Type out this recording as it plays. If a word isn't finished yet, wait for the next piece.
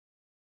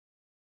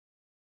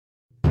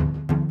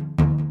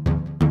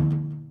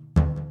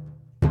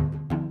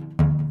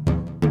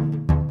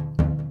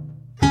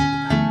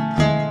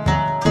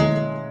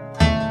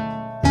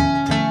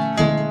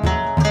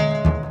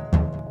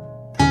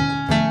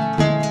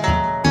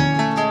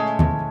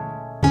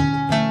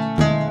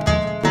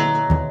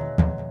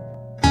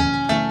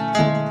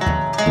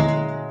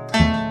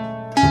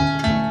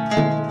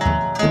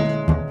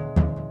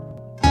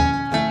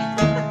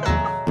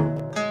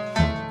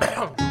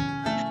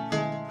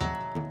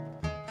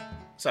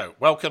So,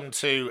 welcome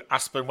to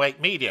Aspen Wake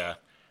Media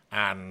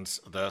and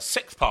the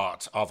sixth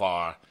part of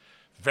our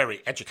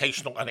very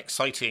educational and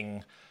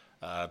exciting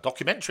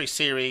documentary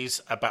series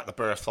about the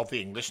birth of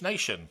the English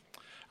nation.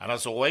 And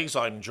as always,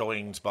 I'm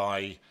joined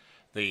by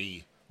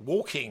the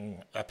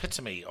walking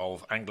epitome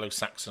of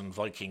Anglo-Saxon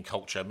Viking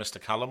culture,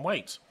 Mr. Callum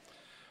Waite.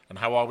 And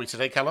how are we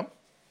today, Callum?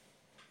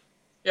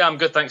 Yeah, I'm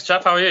good, thanks,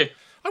 chap. How are you?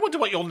 I wonder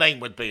what your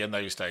name would be in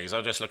those days. I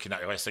was just looking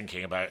at you, I was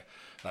thinking about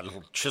that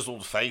little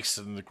chiselled face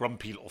and the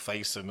grumpy little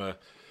face and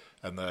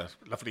the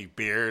lovely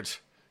beard.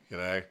 You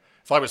know,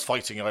 if I was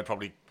fighting you, I'd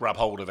probably grab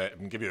hold of it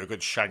and give you a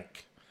good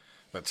shank.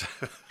 But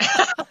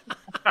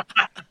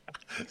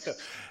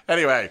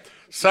anyway,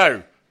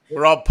 so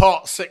we're on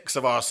part 6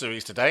 of our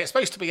series today. It's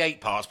supposed to be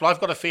 8 parts, but I've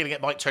got a feeling it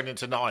might turn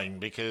into 9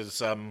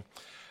 because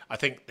I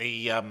think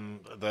the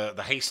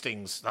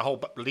Hastings, the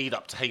whole lead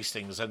up to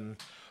Hastings and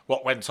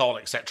what went on,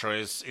 etc.,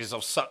 is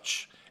of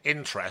such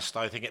interest.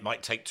 I think it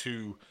might take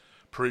 2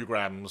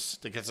 programmes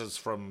to get us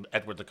from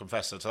Edward the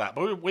Confessor to that.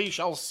 But we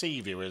shall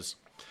see, viewers.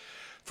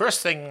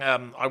 First thing,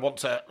 I want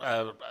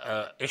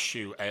to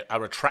issue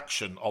a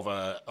retraction of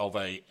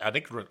an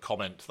ignorant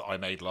comment that I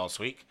made last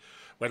week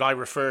when I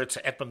referred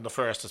to Edmund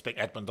I as being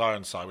Edmund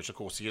Ironside, which of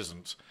course he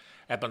isn't.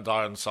 Edmund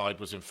Ironside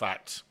was in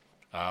fact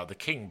the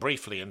king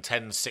briefly in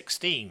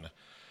 1016,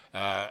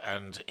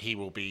 and he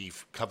will be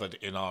covered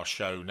in our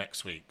show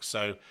next week.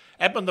 So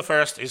Edmund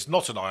I is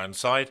not an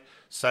Ironside,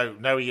 so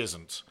no, he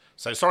isn't.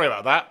 So sorry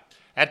about that.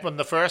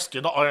 Edmund I,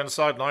 you're not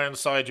Ironside, and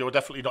Ironside, you're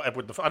definitely not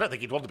Edward I. I don't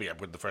think he'd want to be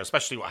Edward I,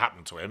 especially what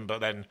happened to him,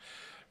 but then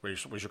we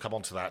shall come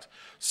on to that.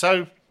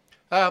 So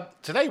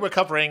today we're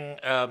covering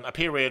a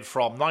period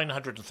from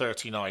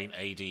 939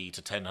 AD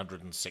to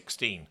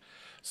 1016.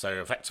 So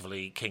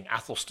effectively, King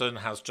Athelstan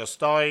has just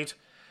died,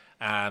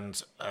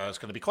 and it's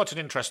going to be quite an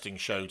interesting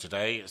show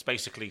today. It's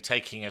basically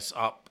taking us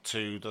up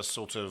to the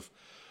sort of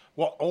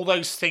what all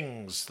those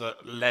things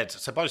that led.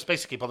 So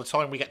basically, by the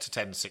time we get to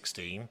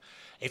 1016,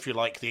 if you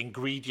like, the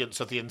ingredients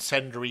of the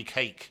incendiary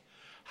cake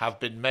have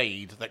been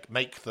made that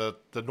make the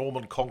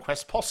Norman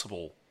conquest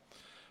possible.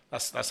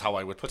 That's how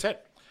I would put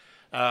it.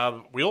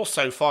 We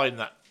also find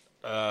that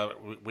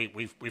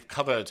we've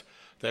covered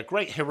the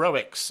great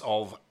heroics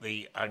of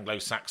the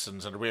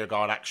Anglo-Saxons and the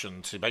rearguard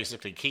action to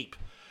basically keep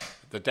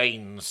the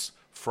Danes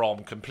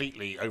from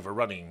completely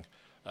overrunning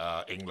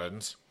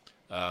England,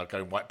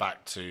 going right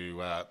back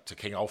to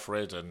King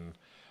Alfred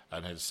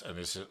and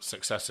his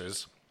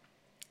successors.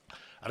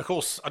 And of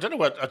course, I don't know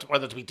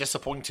whether to be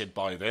disappointed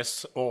by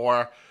this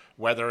or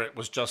whether it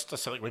was just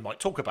something we might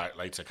talk about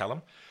later,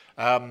 Callum.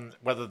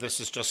 Whether this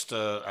is just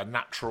a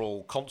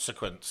natural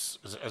consequence,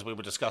 as we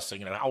were discussing.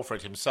 You know,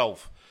 Alfred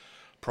himself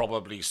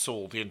probably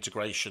saw the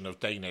integration of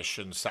Danish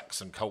and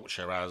Saxon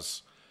culture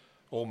as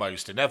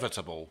almost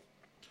inevitable.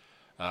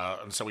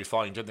 And so we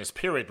find in this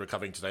period we're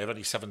covering today of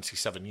only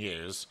 77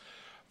 years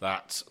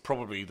that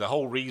probably the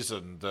whole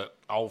reason that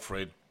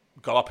Alfred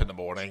got up in the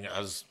morning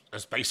has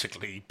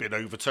basically been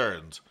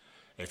overturned,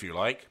 if you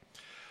like.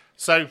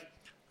 So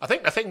I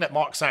think the thing that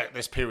marks out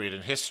this period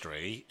in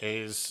history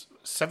is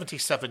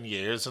 77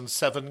 years and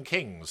 7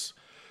 kings.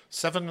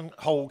 7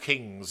 whole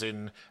kings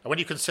and when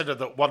you consider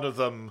that one of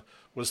them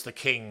was the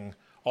king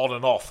on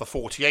and off for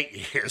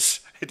 48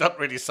 years, it doesn't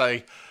really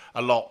say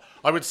a lot.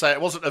 I would say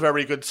it wasn't a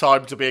very good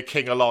time to be a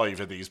king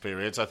alive in these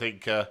periods. I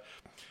think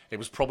it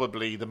was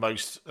probably the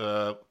most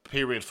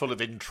period full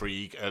of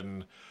intrigue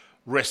and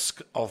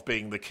risk of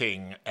being the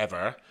king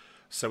ever.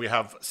 So we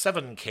have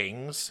 7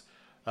 kings.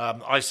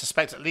 I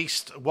suspect at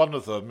least one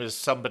of them is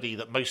somebody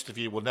that most of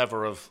you will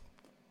never have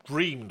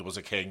dreamed was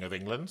a king of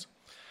England.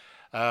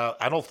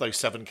 And of those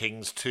 7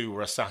 kings, 2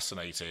 were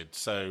assassinated.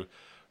 So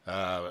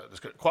there's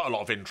quite a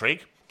lot of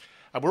intrigue.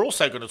 And we're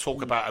also going to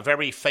talk about a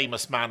very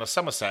famous man of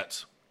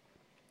Somerset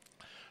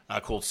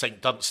called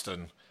St.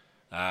 Dunstan,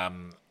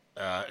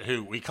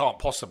 who we can't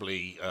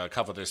possibly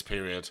cover this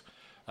period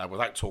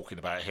without talking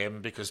about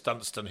him, because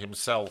Dunstan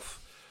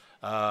himself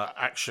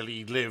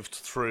actually lived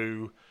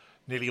through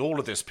nearly all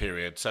of this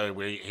period. So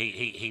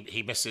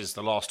he misses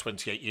the last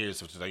 28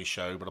 years of today's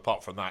show, but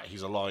apart from that,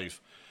 he's alive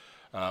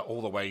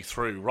all the way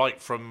through,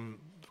 right from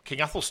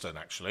King Athelstan,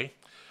 actually.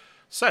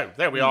 So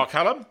there we are,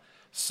 Callum.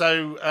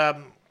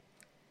 So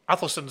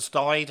Athelstan's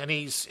died, and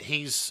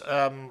he's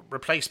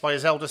replaced by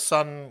his eldest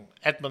son,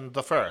 Edmund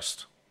I.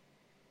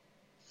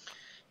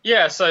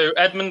 Yeah, so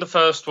Edmund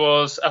I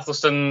was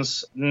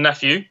Athelstan's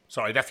nephew.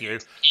 Sorry,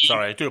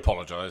 I do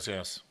apologise,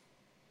 yes.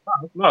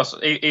 Well, it's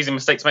an easy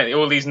mistake to make.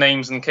 All these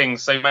names and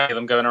kings, so many of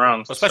them going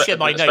around. Well, especially in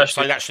my notes,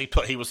 I actually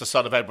put he was the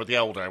son of Edward the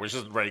Elder, which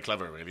isn't very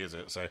clever, really, is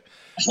it? So,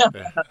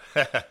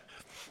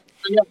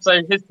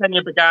 so his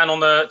tenure began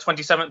on the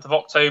 27th of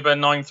October,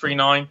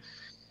 939.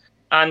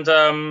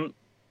 And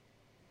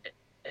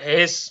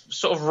his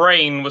sort of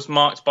reign was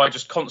marked by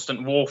just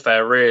constant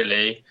warfare,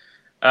 really.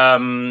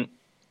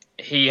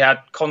 He had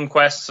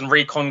conquests and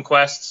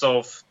reconquests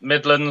of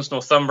Midlands,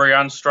 Northumbria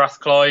and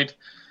Strathclyde.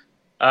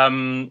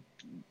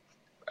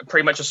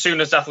 Pretty much as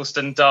soon as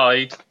Athelstan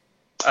died,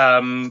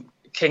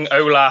 King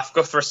Olaf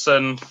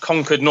Guthrum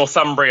conquered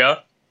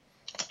Northumbria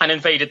and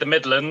invaded the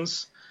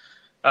Midlands.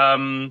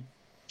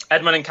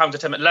 Edmund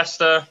encountered him at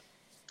Leicester,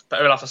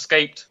 but Olaf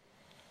escaped,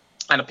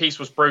 and a peace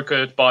was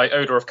brokered by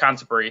Odo of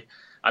Canterbury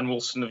and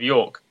Wolston of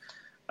York.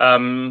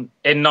 In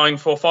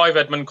 945,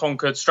 Edmund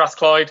conquered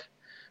Strathclyde,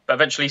 but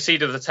eventually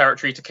ceded the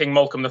territory to King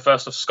Malcolm I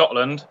of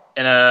Scotland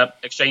in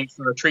exchange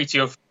for a treaty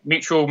of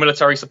mutual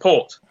military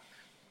support.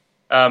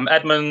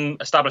 Edmund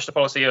established a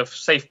policy of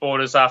safe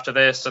borders after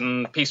this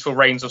and peaceful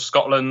reigns of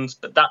Scotland,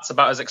 but that's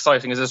about as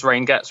exciting as his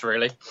reign gets,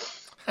 really.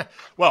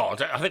 Well,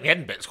 I think the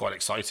end bit's quite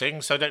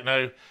exciting, so I don't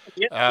know.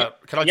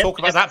 Can I talk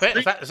about that bit?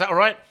 Is that all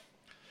right?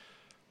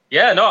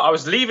 Yeah, no, I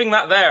was leaving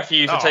that there for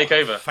you to take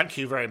over. Thank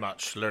you very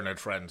much, learned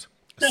friend.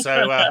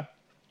 So,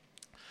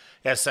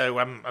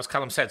 as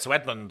Callum said, so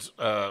Edmund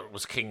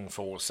was king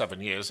for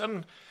 7 years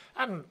and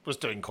was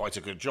doing quite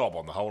a good job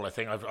on the whole, I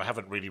think. I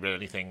haven't really read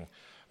anything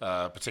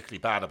particularly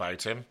bad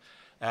about him.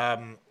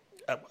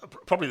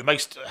 Probably the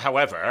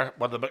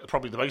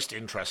most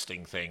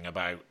interesting thing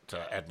about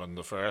Edmund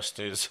I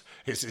is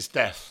his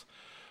death,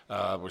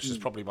 which is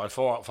probably by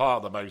far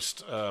the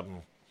most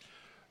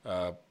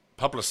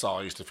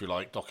publicised, if you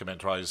like,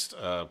 documentarised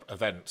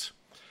event.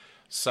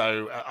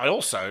 So I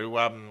also,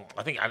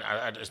 I think,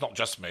 and it's not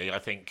just me, I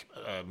think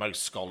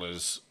most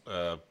scholars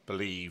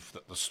believe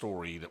that the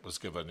story that was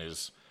given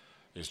is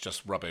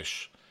just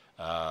rubbish.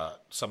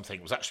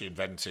 Something was actually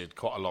invented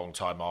quite a long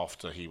time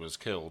after he was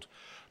killed.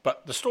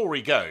 But the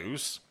story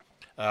goes,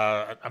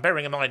 and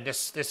bearing in mind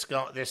this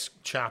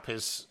chap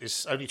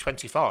is only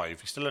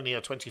 25. He's still only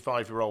a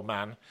 25-year-old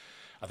man.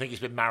 I think he's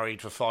been married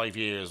for 5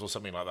 years or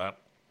something like that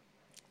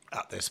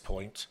at this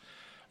point.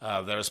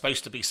 There is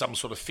supposed to be some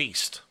sort of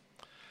feast.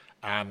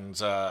 And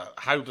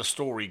how the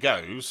story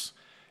goes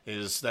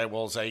is there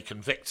was a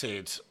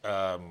convicted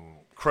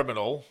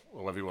criminal,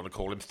 or whatever you want to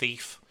call him,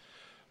 thief,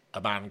 a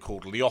man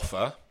called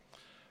Leoffer.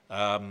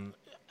 And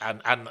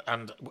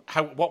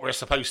what we're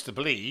supposed to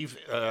believe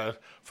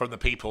from the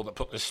people that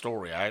put this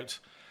story out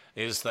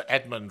is that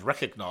Edmund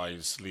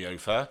recognised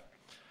Leoffer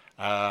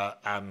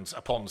and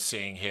upon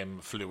seeing him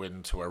flew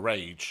into a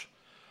rage.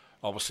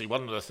 Obviously,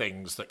 one of the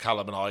things that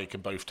Callum and I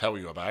can both tell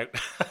you about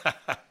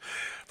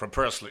from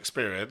personal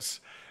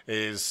experience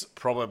is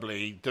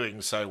probably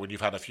doing so when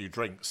you've had a few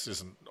drinks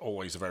isn't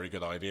always a very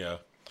good idea,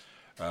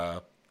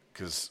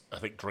 because I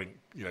think drink,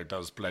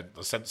 does blend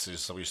the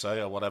senses, so we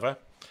say, or whatever.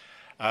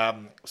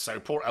 So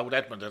poor old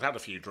Edmund had a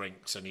few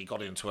drinks and he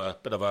got into a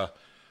bit of a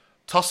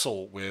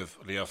tussle with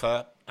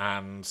Leoffer,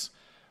 and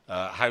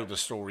how the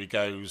story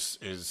goes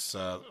is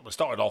we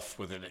started off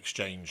with an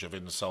exchange of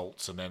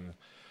insults, and then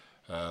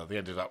they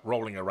ended up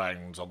rolling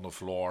around on the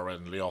floor,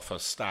 and Leoffer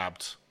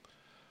stabbed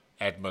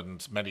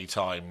Edmund many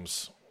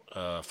times,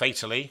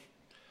 fatally,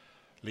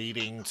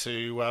 leading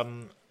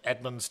to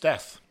Edmund's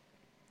death.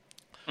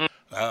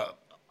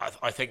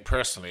 I think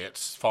personally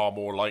it's far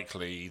more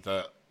likely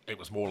that it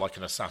was more like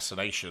an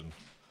assassination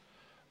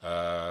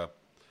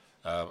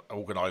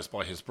organised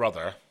by his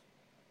brother,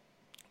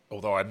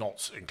 although I'm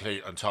not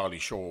entirely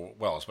sure.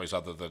 Well, I suppose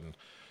other than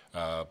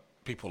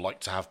people like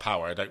to have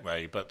power, don't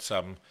they? But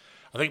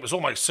I think it was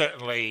almost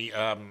certainly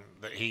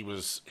that he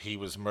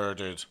was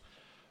murdered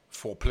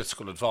for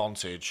political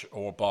advantage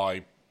or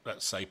by,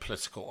 let's say,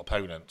 political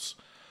opponents.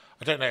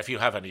 I don't know if you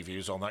have any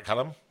views on that,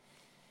 Callum.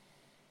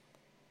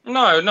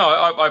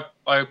 No,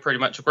 I pretty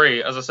much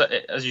agree. As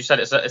you said,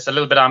 it's a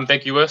little bit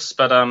ambiguous,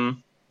 but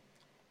an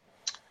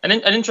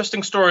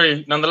interesting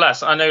story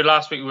nonetheless. I know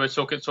last week we were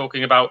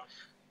talking about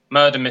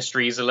murder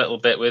mysteries a little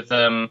bit with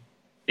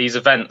these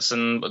events,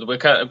 and we're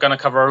going to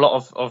cover a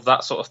lot of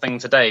that sort of thing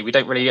today. We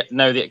don't really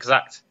know the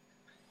exact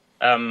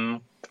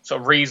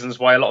sort of reasons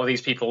why a lot of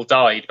these people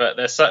died, but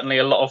there's certainly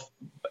a lot of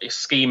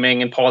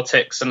scheming and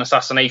politics and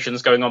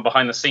assassinations going on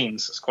behind the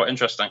scenes. It's quite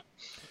interesting.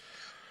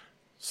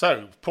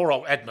 So, poor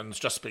old Edmund's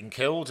just been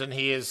killed, and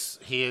he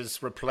is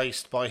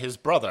replaced by his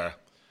brother,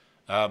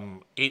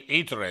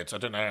 Eadred. I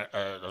don't know,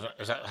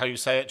 is that how you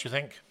say it, do you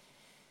think?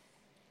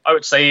 I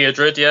would say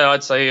Eadred, yeah,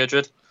 I'd say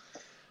Eadred.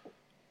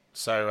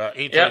 So,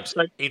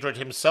 Eadred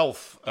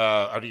himself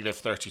only lived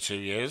 32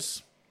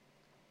 years.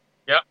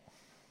 Yeah.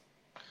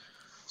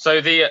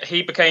 So,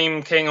 he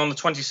became king on the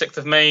 26th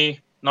of May,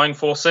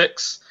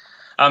 946.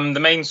 The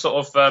main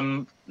sort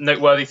of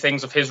noteworthy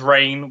things of his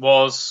reign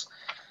was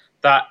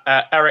that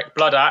Eric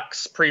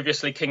Bloodaxe,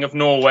 previously king of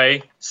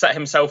Norway, set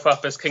himself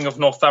up as king of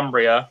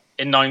Northumbria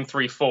in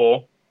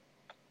 934.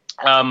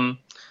 And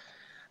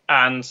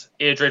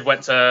Eadred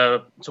went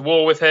to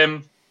war with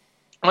him.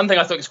 One thing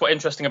I thought was quite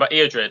interesting about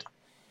Eadred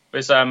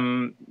was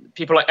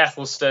people like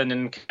Ethelstan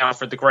and King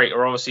Alfred the Great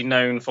are obviously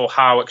known for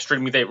how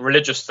extremely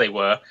religious they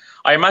were.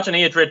 I imagine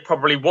Eadred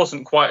probably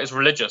wasn't quite as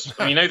religious.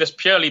 And you know this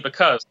purely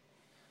because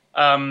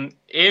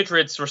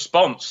Eadred's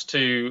response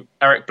to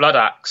Eric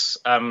Bloodaxe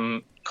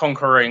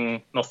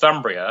conquering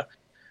Northumbria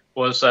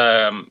was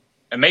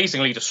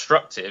amazingly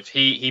destructive.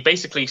 He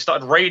basically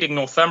started raiding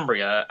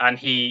Northumbria, and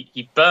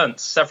he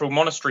burnt several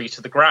monasteries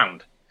to the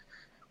ground,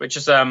 which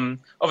is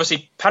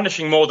obviously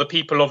punishing more the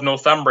people of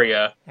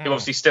Northumbria, who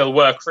obviously still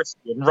were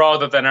Christian,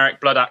 rather than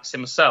Eric Bloodaxe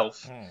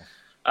himself.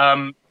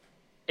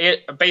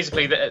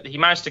 he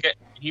managed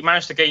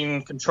to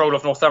gain control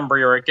of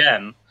Northumbria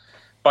again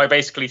by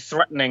basically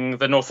threatening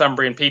the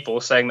Northumbrian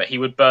people, saying that he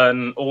would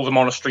burn all the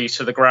monasteries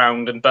to the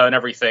ground and burn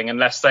everything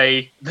unless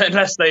they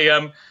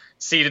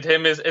seated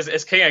him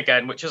as king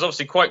again, which is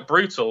obviously quite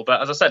brutal.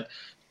 But as I said,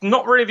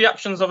 not really the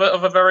actions of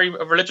a very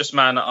religious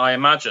man, I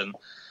imagine.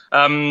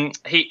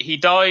 He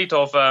died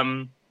of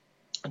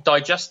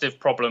digestive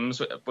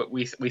problems.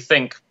 We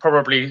think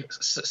probably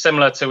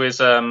similar to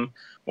his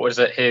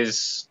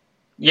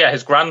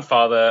his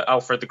grandfather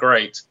Alfred the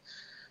Great.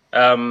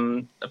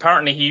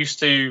 Apparently, he used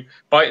to,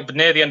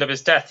 near the end of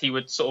his death, he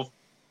would sort of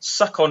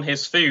suck on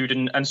his food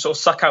and sort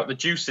of suck out the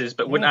juices,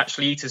 but wouldn't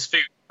actually eat his food.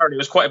 Apparently, it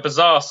was quite a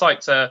bizarre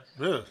sight to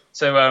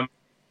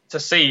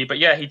see. But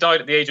yeah, he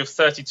died at the age of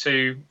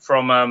 32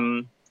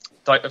 from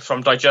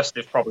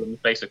digestive problems,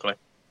 basically.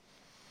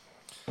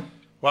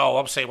 Well,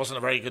 obviously, it wasn't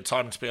a very good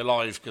time to be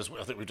alive, because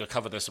I think we've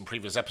covered this in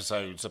previous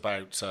episodes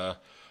about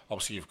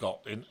obviously you've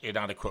got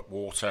inadequate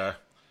water,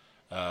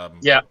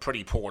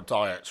 pretty poor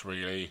diet,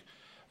 really.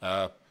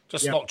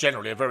 Not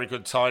generally a very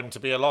good time to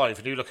be alive.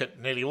 And you look at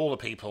nearly all the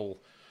people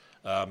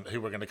who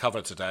we're going to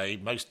cover today,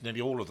 nearly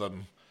all of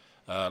them,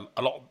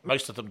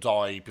 most of them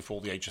die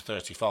before the age of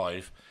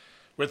 35,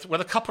 with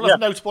a couple of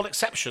notable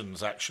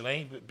exceptions,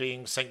 actually,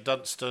 being St.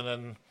 Dunstan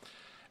and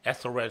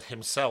Ethelred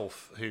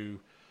himself,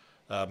 who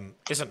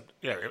isn't,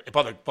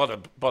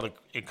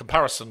 in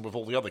comparison with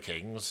all the other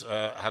kings,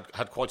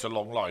 had quite a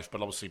long life,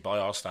 but obviously by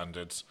our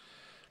standards,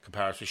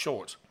 comparatively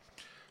short.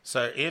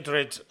 So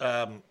Eadred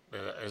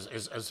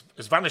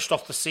has vanished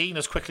off the scene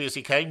as quickly as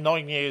he came.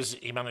 9 years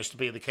he managed to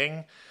be the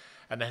king,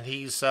 and then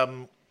he's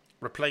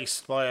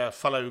replaced by a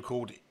fellow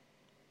called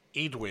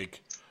Eadwig,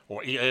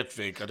 or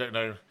Eadvig, I don't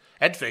know.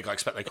 Edvig, I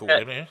expect they call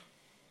him here.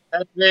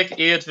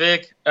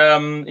 Eadvig.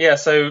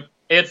 So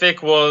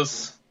Eadvig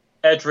was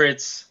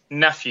Edred's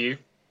nephew,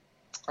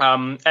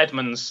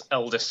 Edmund's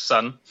eldest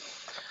son.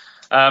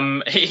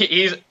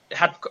 He's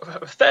had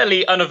a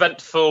fairly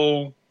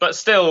uneventful, but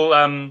still,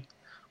 I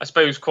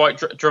suppose, quite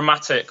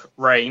dramatic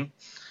reign.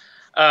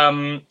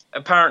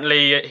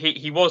 Apparently,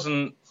 he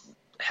wasn't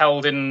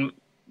held in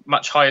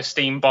much high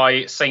esteem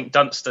by St.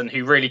 Dunstan,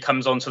 who really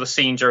comes onto the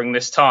scene during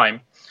this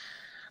time.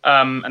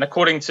 And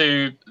according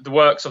to the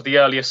works of the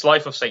earliest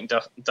life of St.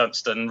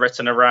 Dunstan,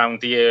 written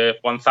around the year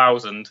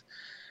 1000,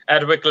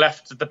 Edward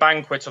left the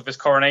banquet of his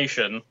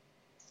coronation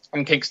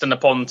in Kingston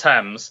upon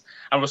Thames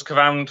and was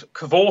found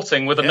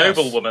cavorting with a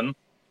noblewoman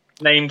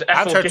named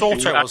Ethel. And her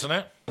daughter, wasn't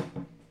it?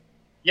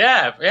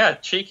 Yeah,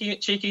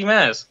 cheeky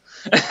mares.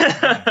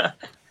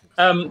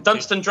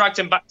 Dunstan dragged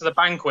him back to the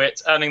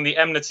banquet, earning the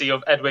enmity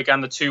of Edwig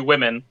and the two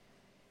women.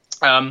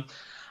 And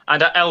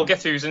at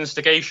Elgithu's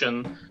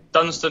instigation,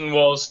 Dunstan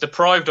was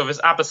deprived of his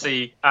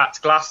abbacy at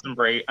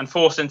Glastonbury and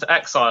forced into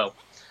exile.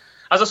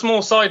 As a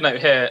small side note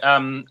here,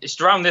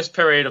 it's around this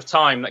period of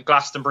time that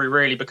Glastonbury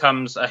really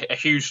becomes a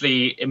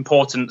hugely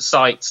important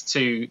site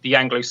to the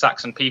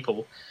Anglo-Saxon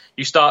people.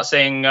 You start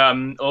seeing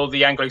all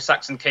the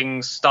Anglo-Saxon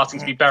kings starting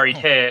to be buried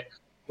here,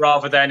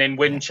 rather than in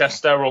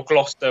Winchester or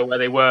Gloucester, where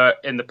they were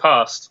in the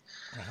past.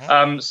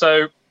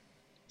 So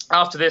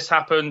after this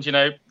happened,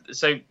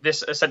 so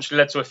this essentially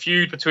led to a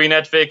feud between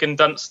Edvig and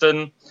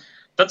Dunstan.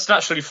 Dunstan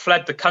actually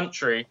fled the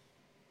country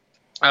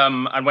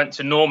and went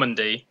to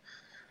Normandy.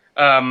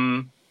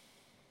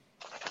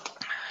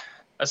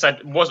 I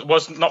said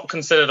was not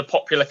considered a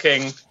popular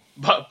king,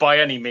 but by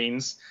any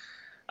means.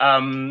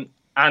 And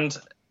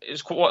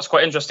what's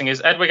quite interesting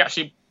is Edwig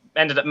actually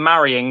ended up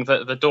marrying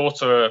the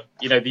daughter,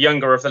 the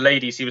younger of the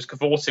ladies he was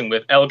cavorting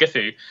with,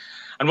 Elgithu.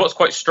 And what's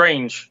quite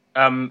strange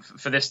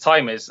for this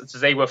time is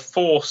they were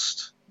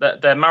forced,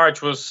 that their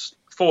marriage was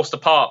forced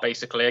apart,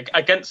 basically,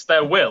 against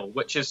their will,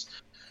 which is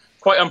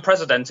quite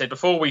unprecedented.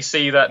 Before we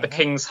see that the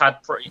kings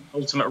had pretty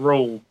ultimate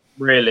rule,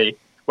 really.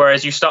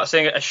 Whereas you start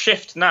seeing a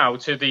shift now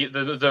to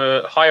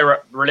the higher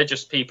up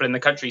religious people in the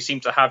country seem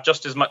to have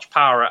just as much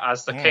power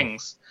as the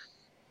kings.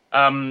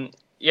 So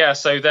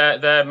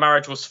their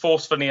marriage was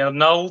forcefully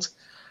annulled.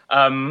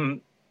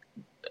 The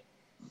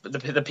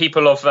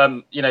people of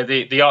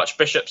the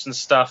archbishops and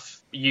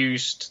stuff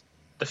used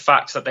the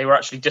fact that they were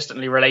actually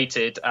distantly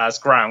related as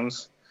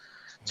grounds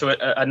to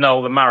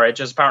annul the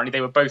marriage, as apparently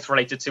they were both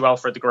related to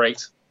Alfred the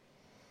Great.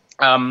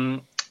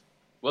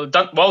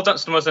 While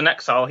Dunstan was in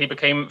exile, he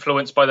became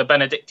influenced by the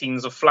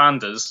Benedictines of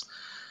Flanders,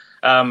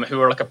 who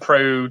were like a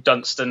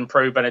pro-Dunstan,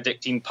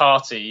 pro-Benedictine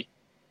party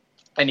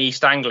in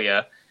East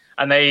Anglia.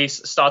 And they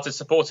started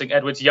supporting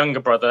Edward's younger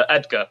brother,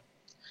 Edgar.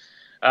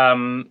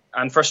 And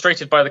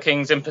frustrated by the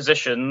king's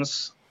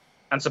impositions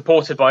and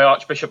supported by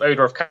Archbishop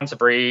Odo of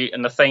Canterbury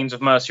and the Thanes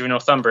of Mercia and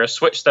Northumbria,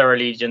 switched their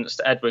allegiance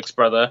to Edwig's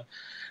brother.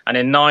 And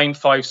in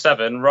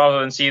 957, rather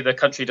than see the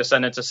country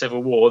descend into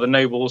civil war, the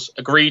nobles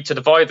agreed to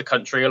divide the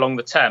country along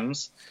the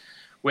Thames,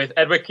 with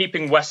Edward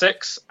keeping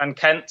Wessex and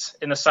Kent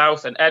in the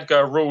south and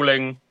Edgar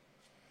ruling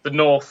the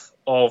north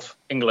of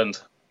England.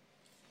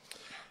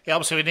 Yeah,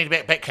 obviously we need to be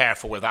a bit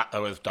careful with that,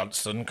 though, with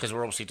Dunstan, because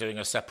we're obviously doing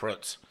a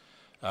separate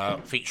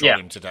feature on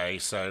him today,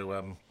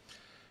 so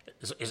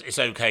it's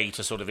okay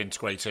to sort of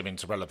integrate him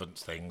into relevant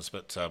things,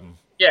 but...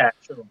 yeah,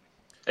 sure.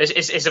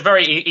 It's a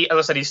very, as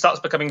I said, he starts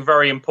becoming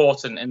very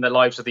important in the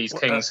lives of these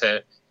kings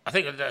here. I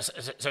think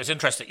so. It's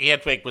interesting.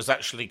 Eadwig was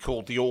actually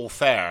called the All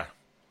Fair.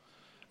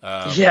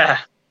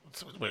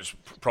 Which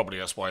probably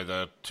that's why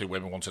the two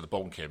women wanted to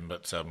bonk him.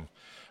 But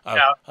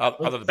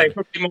other than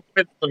probably more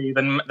physically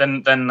than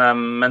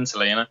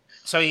mentally, you know.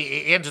 So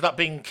he ended up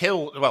being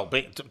killed. Well,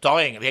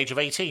 dying at the age of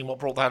 18. What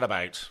brought that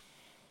about?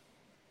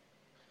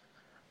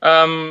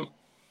 I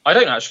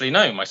don't actually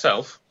know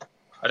myself.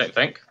 I don't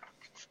think.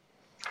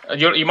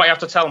 You might have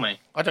to tell me.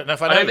 I don't know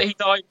if I know. I know that he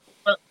died.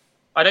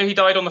 I know he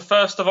died on the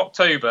 1st of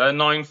October,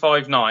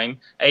 959,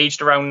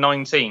 aged around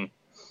 19.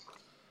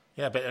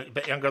 Yeah, a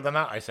bit younger than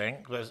that, I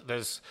think. We'll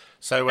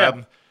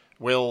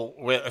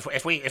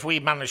if we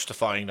manage to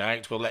find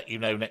out, we'll let you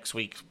know next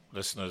week,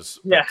 listeners.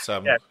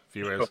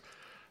 Viewers.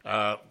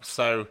 Sure.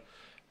 So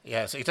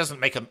he doesn't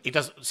make a. He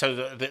doesn't.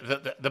 So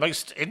the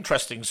most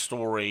interesting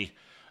story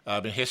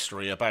in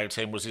history about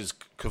him was his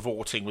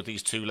cavorting with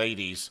these two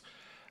ladies,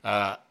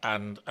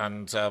 and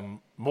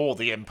more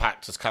the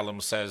impact, as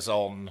Callum says,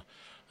 on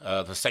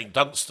the St.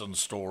 Dunstan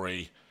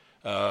story.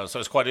 So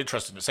it's quite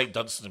interesting that St.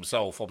 Dunstan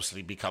himself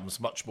obviously becomes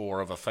much more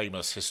of a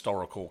famous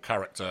historical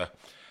character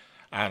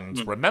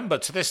and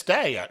remembered to this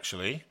day,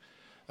 actually.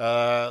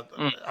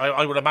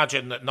 I would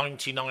imagine that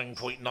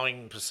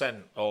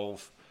 99.9%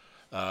 of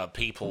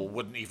people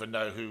wouldn't even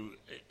know who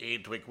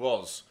Eadwig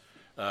was.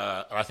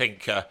 And I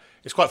think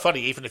it's quite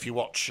funny, even if you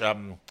watch...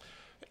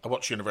 I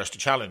watched University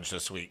Challenge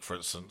this week, for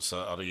instance,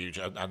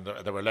 and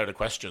there were a load of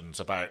questions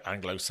about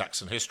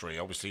Anglo-Saxon history,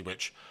 obviously,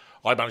 which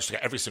I managed to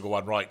get every single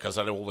one right because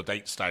I know all the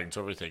dates down to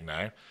everything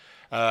now.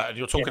 And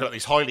you're talking about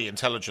these highly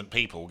intelligent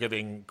people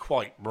giving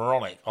quite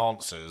moronic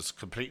answers,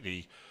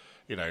 completely,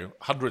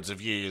 hundreds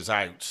of years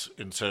out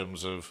in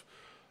terms of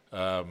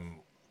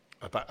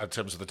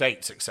the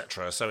dates,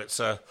 etc. So it's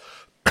I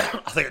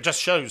think it just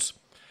shows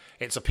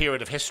it's a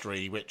period of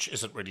history which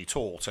isn't really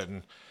taught,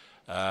 and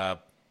I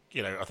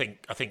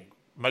think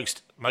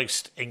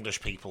most English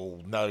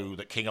people know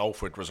that King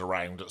Alfred was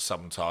around at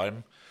some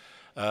time.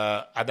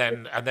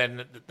 And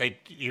then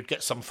you'd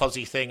get some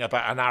fuzzy thing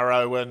about an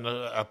arrow and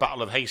a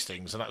Battle of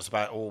Hastings, and that's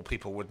about all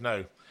people would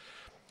know.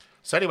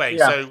 So anyway,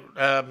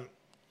 the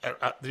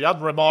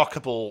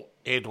unremarkable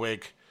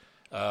Eadwig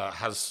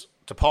has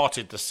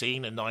departed the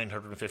scene in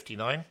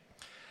 959,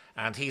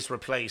 and he's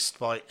replaced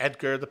by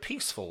Edgar the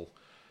Peaceful,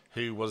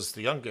 who was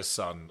the youngest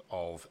son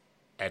of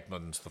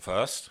Edmund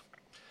I.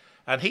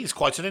 And he's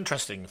quite an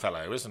interesting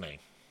fellow, isn't he?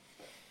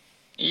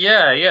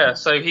 Yeah.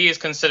 So he is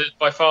considered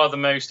by far the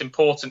most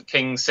important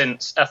king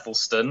since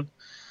Ethelstan.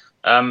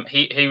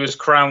 He was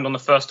crowned on the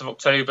 1st of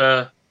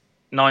October,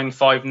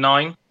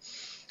 959.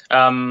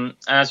 And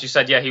as you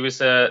said, he was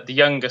the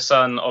younger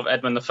son of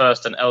Edmund I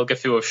and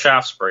Elgithu of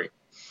Shaftesbury.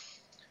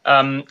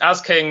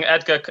 As king,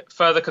 Edgar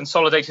further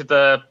consolidated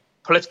the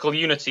political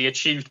unity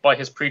achieved by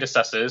his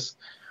predecessors,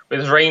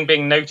 with his reign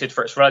being noted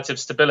for its relative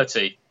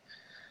stability.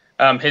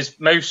 His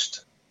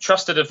most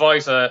trusted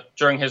advisor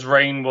during his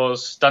reign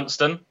was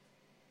Dunstan,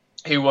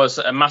 who was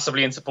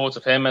massively in support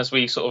of him, as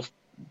we sort of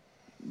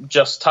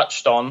just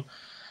touched on.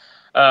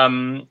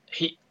 Edgar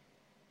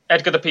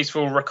the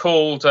Peaceful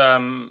recalled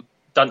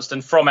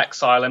Dunstan from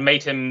exile and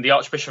made him the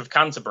Archbishop of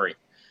Canterbury.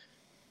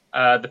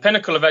 The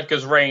pinnacle of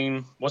Edgar's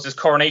reign was his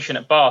coronation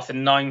at Bath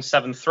in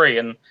 973,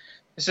 and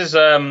this is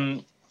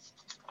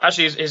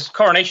actually his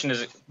coronation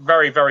is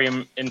very,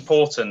 very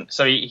important.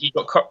 So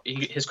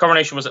his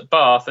coronation was at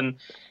Bath, and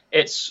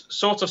it's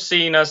sort of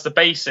seen as the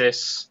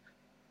basis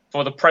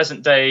for the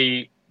present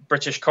day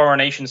British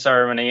coronation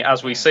ceremony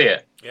as we see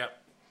it. Yeah.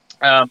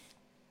 So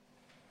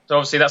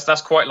obviously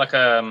that's quite like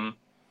a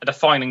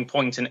defining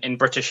point in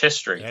British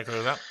history. Yeah, I agree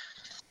with that.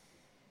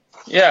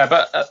 Yeah,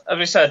 but as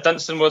we said,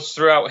 Dunstan was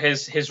throughout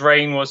his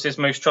reign was his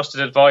most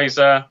trusted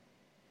advisor.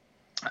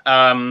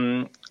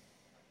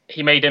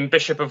 He made him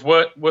Bishop of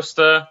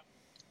Worcester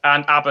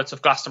and Abbot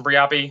of Glastonbury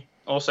Abbey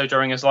also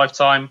during his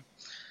lifetime.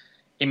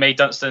 He made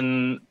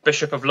Dunstan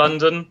Bishop of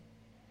London,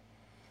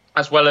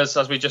 as well as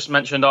we just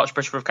mentioned,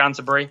 Archbishop of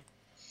Canterbury.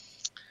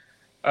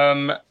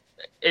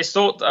 It's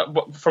thought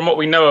that, from what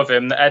we know of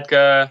him, that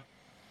Edgar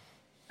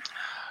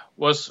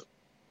was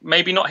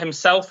maybe not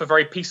himself a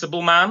very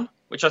peaceable man,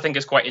 which I think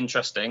is quite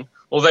interesting,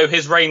 although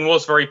his reign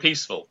was very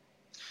peaceful.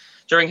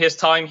 During his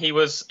time, he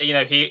was,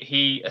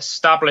 he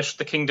established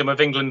the Kingdom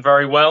of England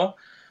very well.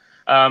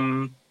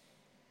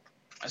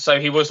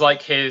 So he was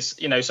like he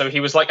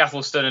was like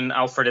Athelstan and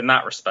Alfred in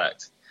that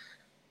respect.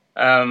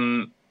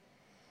 By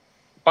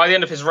the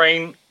end of his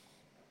reign,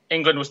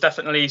 England was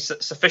definitely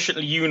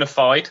sufficiently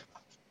unified.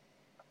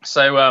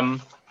 So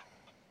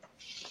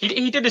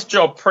he did his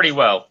job pretty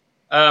well.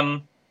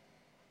 One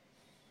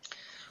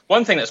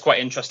thing that's quite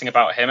interesting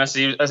about him, as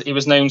he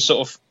was known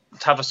to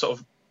have a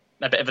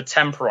bit of a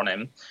temper on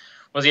him,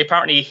 was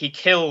he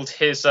killed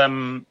his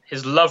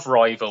love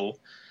rival,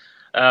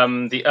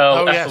 the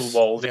Earl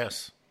Ethelwald, in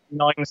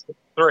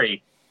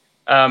 963,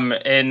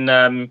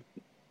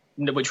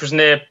 which was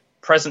near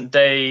present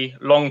day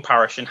Long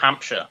Parish in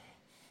Hampshire.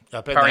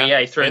 I've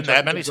been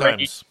there many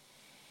times.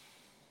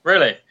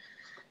 Really?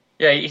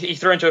 Yeah, he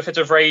threw into a fit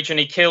of rage and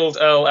he killed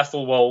Earl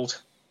Ethelwold,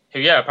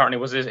 who, apparently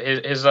was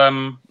his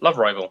love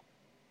rival.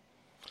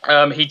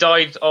 He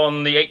died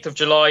on the 8th of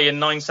July in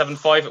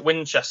 975 at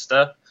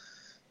Winchester,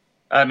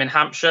 in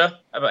Hampshire.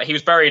 But he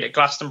was buried at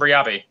Glastonbury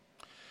Abbey.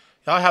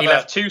 He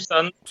left two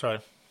sons. Sorry.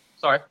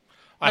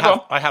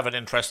 I have an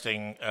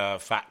interesting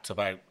fact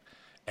about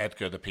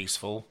Edgar the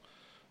Peaceful.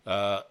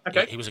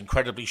 Okay. He was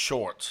incredibly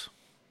short.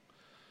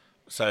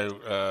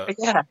 So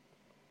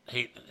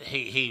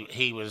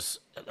he was.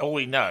 All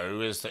we know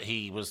is that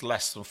he was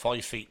less than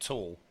 5 feet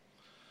tall.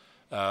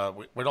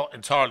 We're not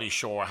entirely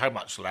sure how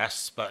much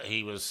less, but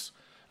he was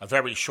a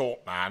very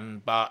short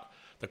man. But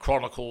the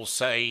chronicles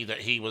say that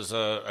he was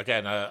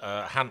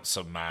a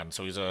handsome man.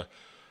 So he's a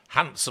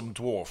handsome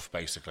dwarf,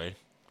 basically.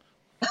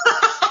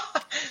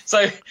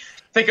 So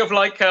think of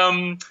like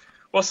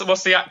what's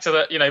the actor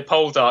that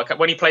Poldark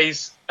when he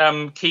plays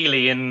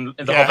Keeley in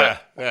The Hobbit.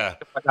 Yeah.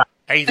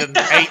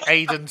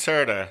 Aidan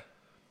Turner.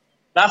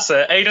 That's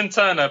it. Aidan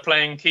Turner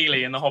playing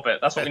Keeley in The Hobbit.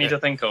 That's what we need to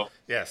think of.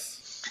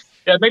 Yes.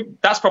 Yeah, maybe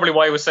that's probably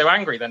why he was so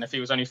angry then. If he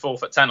was only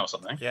 4'10" or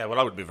something. Yeah. Well,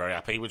 I wouldn't be very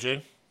happy. Would you?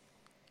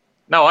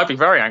 No, I'd be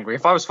very angry.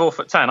 If I was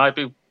 4'10", I'd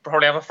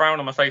probably have a frown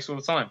on my face all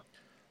the time.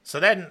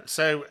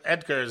 So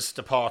Edgar's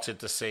departed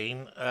the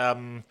scene.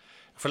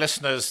 For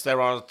listeners, there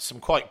are some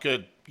quite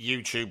good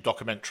YouTube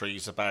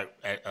documentaries about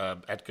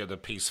Edgar the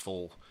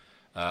Peaceful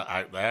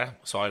out there.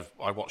 So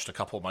I watched a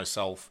couple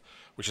myself,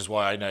 which is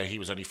why I know he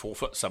was only 4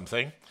 foot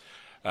something,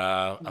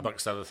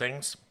 amongst other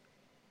things.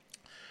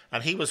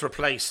 And he was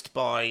replaced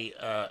by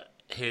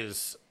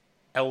his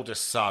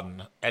eldest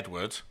son,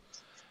 Edward,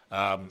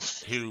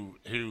 who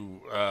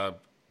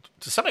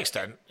to some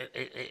extent,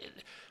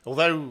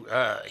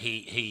 although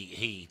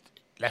he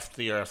left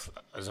the earth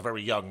as a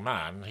very young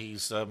man,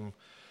 he's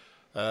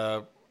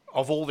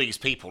of all these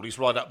people, he's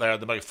right up there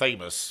the most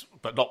famous,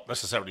 but not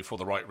necessarily for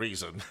the right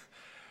reason.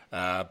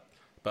 But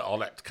I'll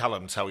let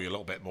Callum tell you a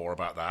little bit more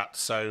about that.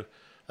 So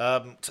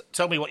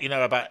tell me what you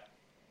know about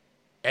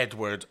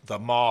Edward the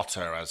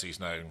Martyr, as he's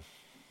known.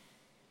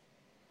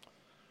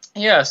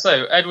 Yeah,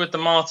 so Edward the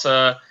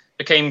Martyr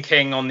became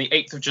king on the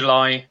 8th of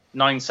July,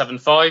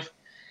 975.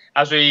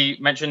 As we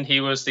mentioned, he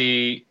was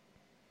the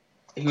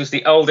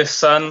eldest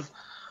son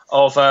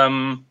of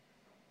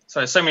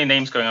sorry, so many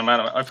names going on, man.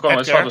 I forgot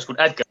his father was called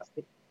Edgar.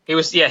 He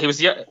was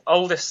the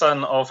oldest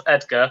son of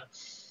Edgar.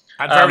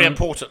 And very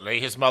importantly,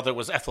 his mother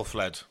was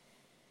Ethelfled.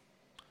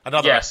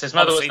 His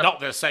mother was not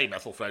the same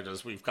Ethelfled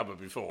as we've covered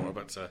before,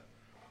 but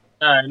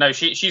no,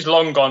 she's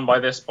long gone by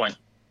this point.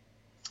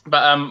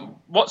 But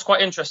what's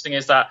quite interesting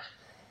is that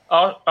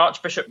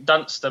Archbishop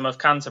Dunstan of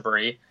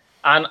Canterbury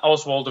and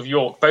Oswald of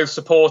York both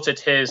supported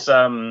his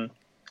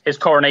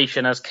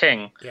coronation as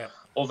king. Yeah.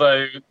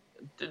 Although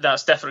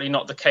that's definitely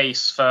not the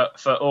case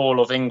for all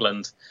of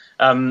England.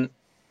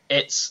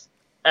 It's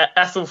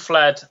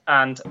Ethelfled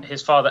and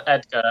his father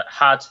Edgar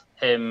had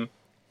him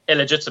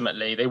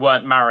illegitimately. They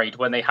weren't married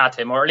when they had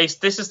him, or at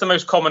least this is the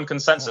most common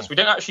consensus. We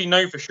don't actually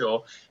know for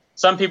sure.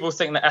 Some people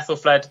think that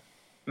Ethelfled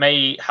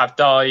may have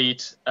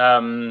died,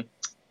 but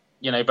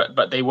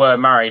they were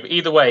married. But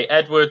either way,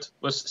 Edward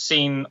was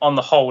seen on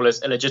the whole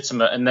as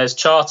illegitimate, and there's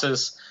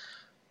charters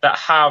that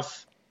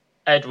have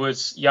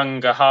Edward's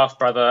younger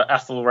half-brother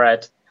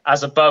Ethelred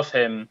as above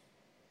him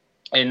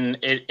in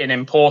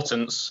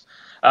importance.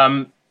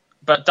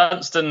 But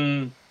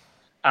Dunstan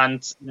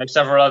and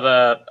several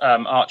other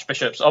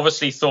archbishops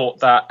obviously thought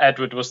that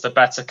Edward was the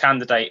better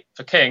candidate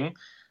for king,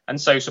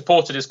 and so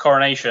supported his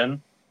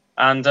coronation.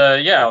 And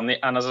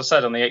and as I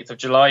said, on the 8th of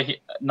July,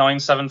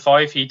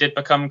 975, he did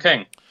become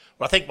king.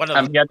 Well, I think one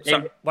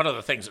of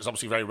the things that's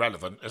obviously very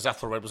relevant is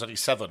Ethelred was only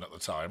 7 at the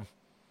time.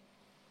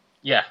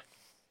 Yeah.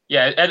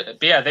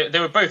 They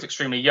were both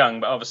extremely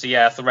young, but obviously,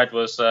 Ethelred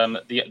was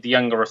the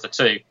younger of the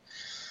two.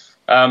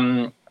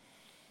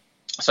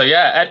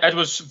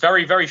 Edward's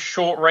very, very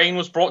short reign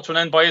was brought to an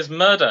end by his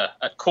murder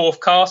at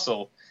Corfe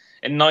Castle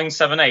in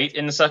 978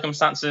 in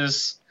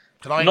circumstances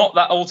not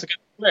that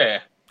altogether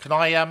clear.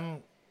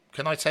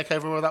 Can I take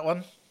over with that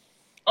one?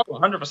 Oh,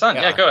 100%.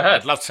 Yeah, go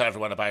ahead. I'd love to tell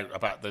everyone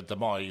about the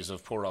demise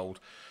of poor old.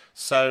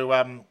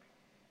 So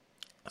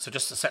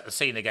just to set the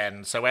scene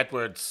again, so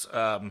Edward's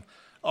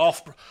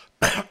half-brother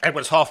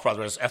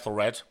is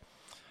Ethelred.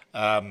 They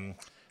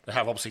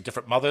have obviously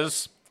different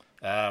mothers.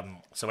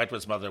 So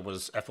Edward's mother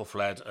was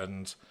Ethelfled,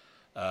 and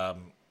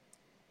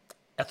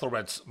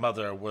Ethelred's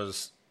mother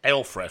was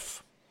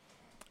Aelfrith.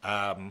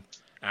 And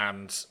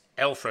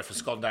Aelfrith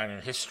has gone down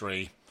in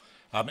history,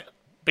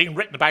 being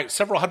written about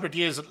several hundred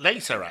years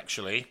later,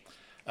 actually,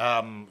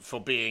 for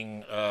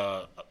being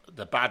the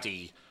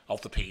baddie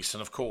of the piece.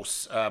 And of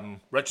course,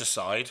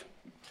 regicide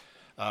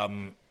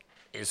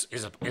is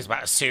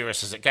about as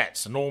serious as it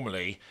gets.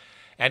 Normally,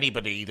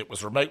 anybody that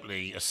was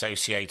remotely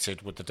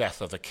associated with the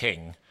death of a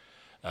king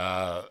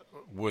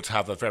would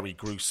have a very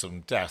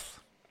gruesome death.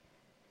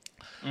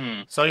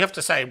 So you have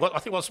to say, I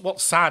think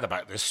what's sad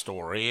about this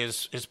story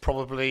is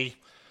probably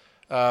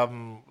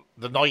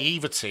the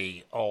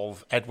naivety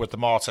of Edward the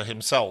Martyr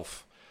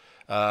himself.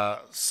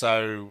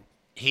 So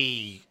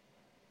he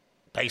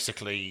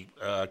basically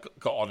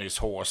got on his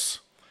horse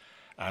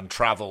and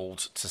travelled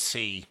to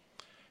see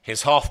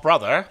his half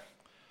brother,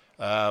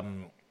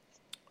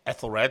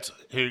 Ethelred.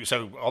 Who,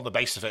 so on the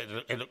basis of it,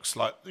 it looks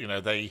like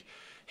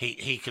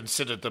he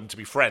considered them to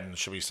be friends,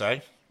 shall we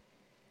say?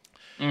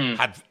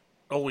 Had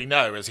all we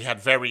know is he had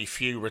very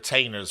few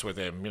retainers with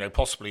him.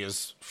 Possibly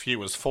as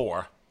few as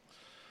 4.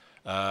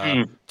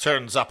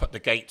 Turns up at the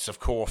gates of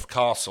Corfe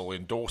Castle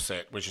in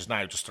Dorset, which is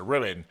now just a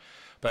ruin.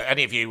 But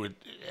any of you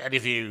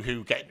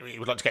who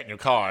would like to get in your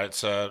car,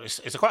 it's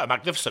quite a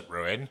magnificent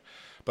ruin,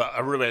 but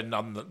a ruin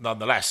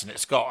nonetheless. And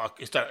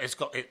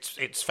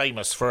it's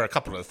famous for a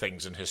couple of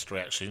things in history,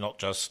 actually, not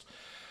just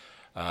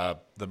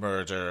the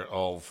murder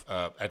of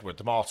Edward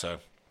the Martyr.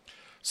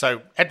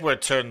 So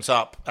Edward turns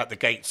up at the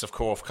gates of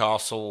Corfe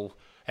Castle,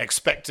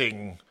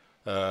 expecting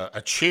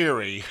a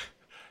cheery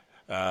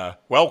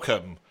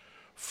welcome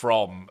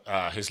from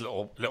his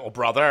little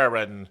brother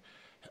and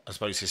I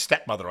suppose his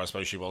stepmother. I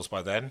suppose she was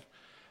by then.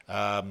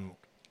 I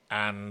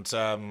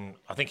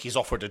think he's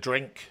offered a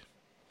drink,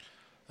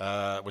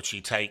 which he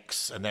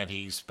takes, and then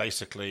he's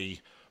basically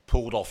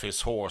pulled off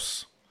his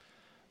horse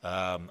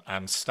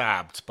and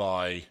stabbed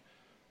by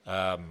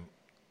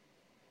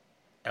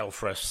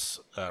Elfrith's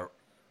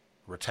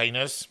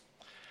retainers.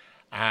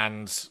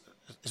 And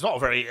it's not a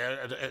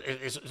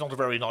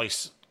very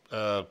nice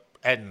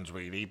end,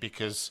 really,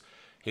 because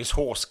his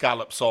horse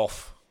gallops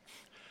off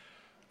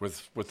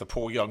with the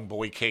poor young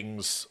boy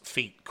king's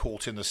feet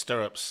caught in the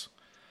stirrups.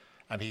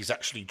 And he's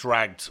actually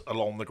dragged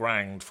along the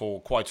ground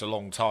for quite a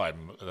long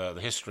time. The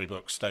history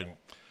books don't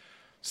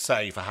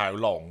say for how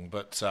long,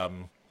 but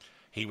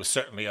he was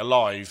certainly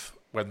alive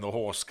when the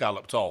horse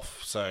galloped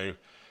off. So it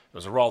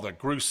was a rather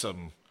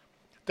gruesome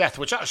death,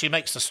 which actually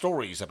makes the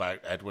stories about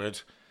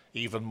Edward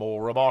even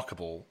more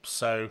remarkable.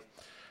 So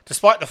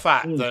despite the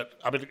fact that,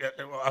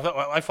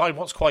 I find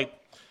what's quite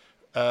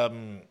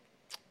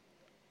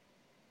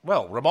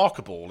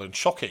remarkable and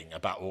shocking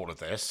about all of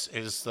this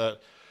is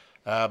that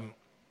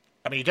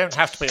you don't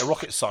have to be a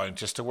rocket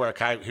scientist to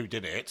work out who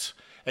did it.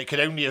 It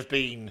could only have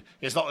been...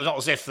 It's not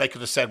as if they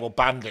could have said, well,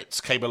 bandits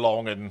came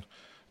along and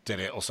did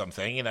it or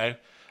something,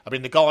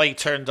 the guy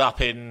turned up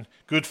in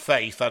good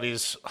faith at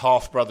his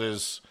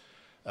half-brother's,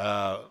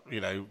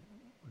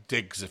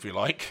 digs, if you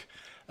like.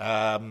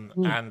 And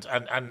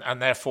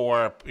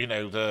therefore,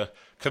 the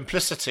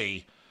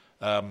complicity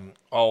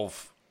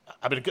of...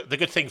 the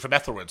good thing from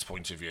Ethelred's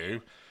point of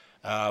view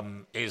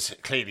is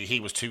clearly he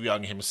was too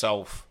young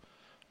himself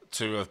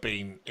to have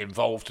been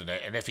involved in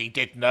it, and if he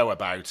did know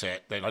about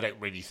it, then I don't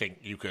really think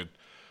you could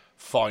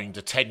find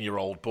a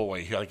 10-year-old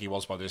boy, who I think he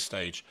was by this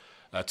stage,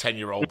 a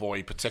 10-year-old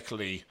boy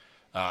particularly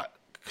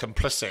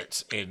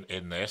complicit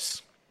in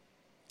this.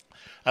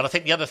 And I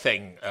think the other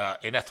thing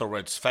in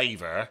Ethelred's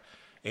favour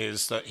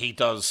is that he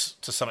does,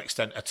 to some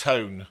extent,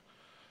 atone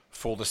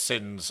for the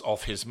sins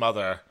of his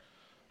mother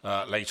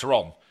later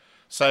on.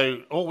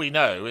 So all we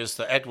know is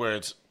that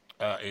Edward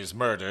is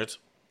murdered.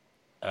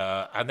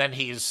 And then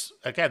he's,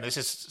 again,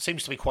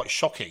 seems to be quite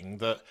shocking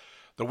that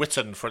the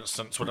Witan, for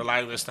instance, would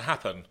allow this to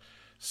happen.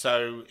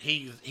 So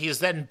he is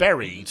then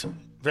buried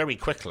very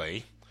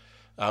quickly.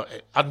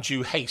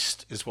 Undue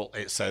haste is what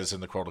it says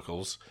in the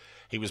Chronicles.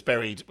 He was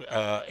buried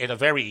in a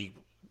very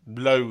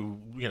low,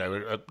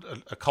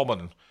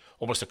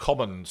 almost a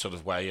common sort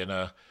of way in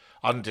a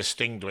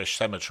undistinguished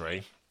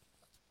cemetery.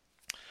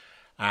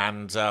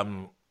 And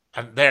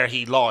there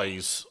he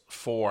lies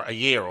for a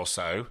year or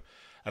so.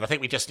 And I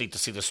think we just need to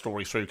see the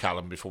story through,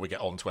 Callum, before we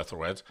get on to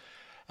Ethelred.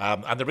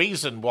 And the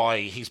reason why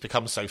he's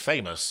become so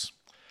famous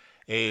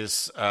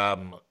is,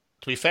 to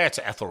be fair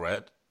to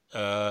Ethelred,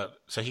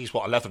 so he's,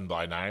 11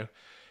 by now.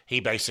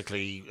 He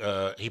basically,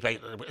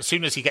 as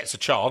soon as he gets a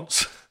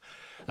chance,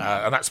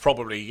 and that's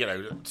probably,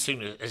 as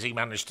soon as he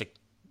managed to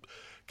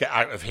get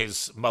out of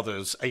his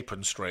mother's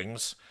apron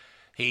strings,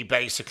 he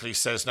basically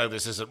says, no,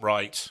 this isn't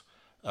right.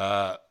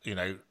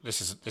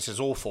 This is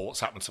awful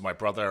what's happened to my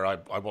brother.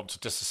 I want to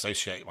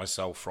disassociate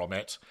myself from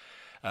it.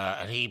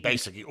 And he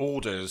basically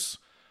orders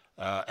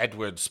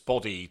Edward's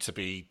body to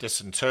be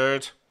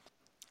disinterred,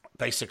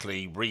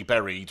 basically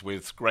reburied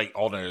with great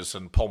honours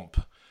and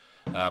pomp.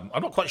 I'm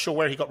not quite sure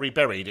where he got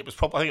reburied. It was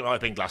I think it might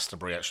have been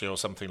Glastonbury, actually, or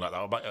something like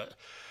that.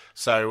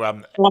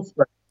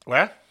 Shaftesbury.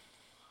 Where?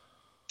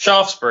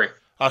 Shaftesbury.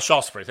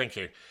 Shaftesbury, thank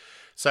you.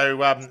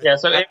 So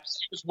it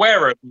was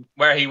Wareham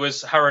where he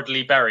was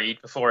hurriedly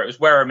buried before. It was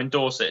Wareham in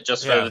Dorset,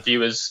 just for the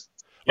viewers.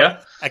 Yeah.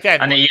 Well,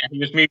 again, and he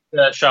was moved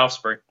to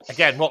Shaftesbury.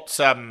 Again, because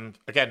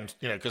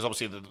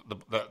obviously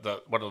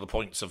the one of the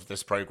points of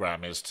this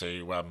program is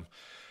to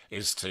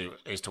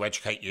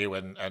educate you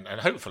and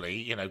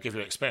hopefully give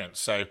you experience.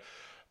 So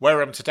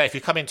Wareham today, if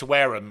you come into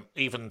Wareham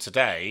even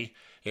today,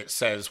 it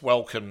says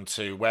welcome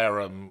to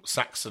Wareham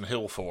Saxon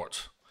Hill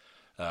Fort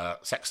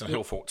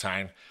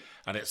town.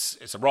 And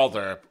it's a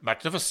rather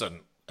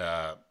magnificent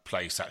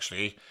place,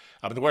 actually.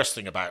 The worst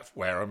thing about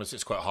Wareham is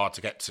it's quite hard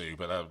to get to,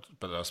 but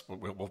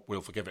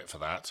we'll forgive it for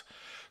that.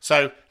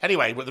 So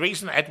anyway, the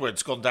reason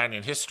Edward's gone down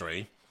in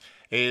history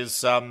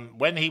is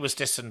when he was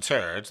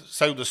disinterred,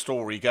 so the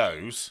story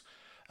goes,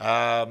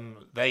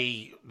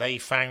 they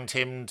found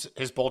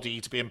his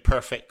body to be in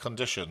perfect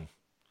condition.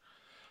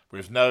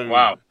 with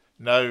Wow.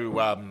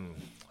 no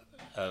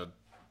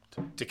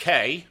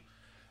decay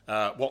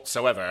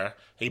whatsoever.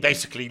 He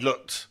basically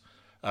looked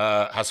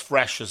as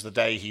fresh as the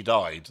day he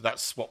died.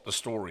 That's what the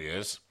story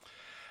is.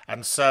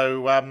 And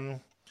so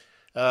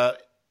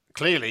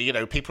clearly, you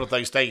know, people of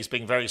those days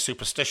being very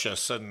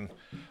superstitious, and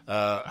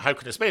how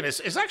could this be? And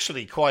it's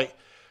actually quite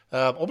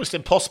almost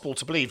impossible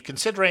to believe,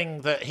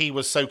 considering that he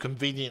was so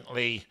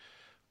conveniently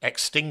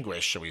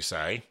extinguished, shall we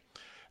say.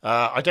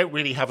 I don't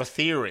really have a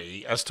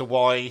theory as to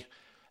why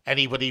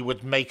anybody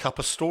would make up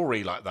a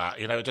story like that.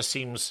 You know, it just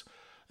seems,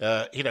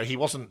 you know, he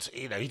wasn't,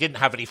 you know, he didn't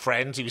have any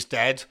friends. He was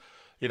dead.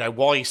 You know,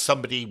 why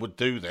somebody would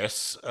do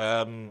this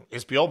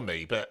is beyond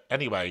me. But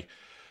anyway,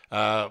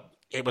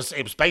 it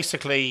was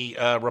basically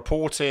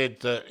reported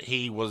that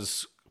he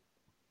was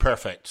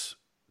perfect,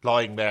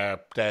 lying there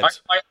dead.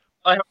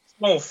 I have a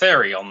small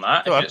theory on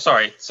that.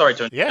 Sorry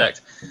to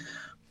interject.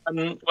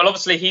 Well,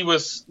 obviously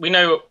we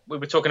know we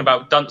were talking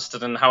about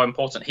Dunstan and how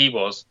important he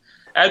was.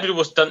 Edward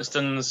was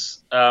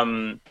Dunstan's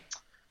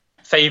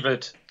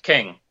favoured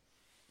king.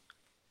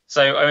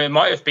 So I mean, it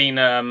might have been,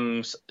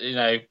 a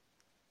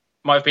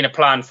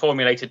plan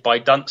formulated by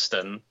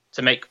Dunstan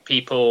to make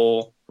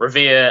people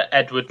revere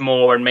Edward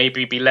more and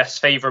maybe be less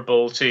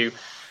favourable to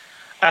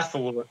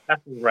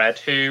Ethelred,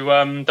 who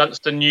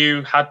Dunstan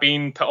knew had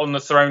been put on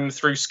the throne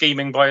through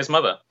scheming by his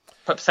mother,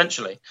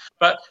 potentially.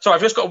 But sorry,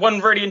 I've just got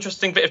one really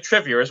interesting bit of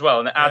trivia as well,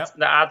 and that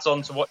adds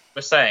on to what you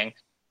were saying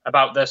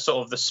about the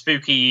sort of the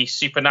spooky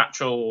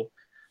supernatural,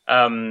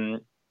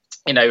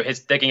 his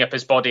digging up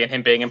his body and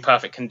him being in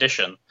perfect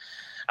condition.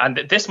 And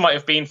this might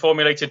have been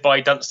formulated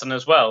by Dunstan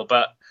as well,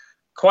 but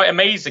quite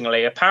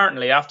amazingly,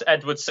 apparently after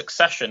Edward's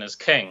succession as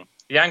king,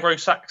 the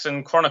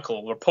Anglo-Saxon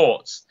Chronicle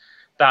reports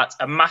that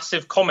a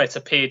massive comet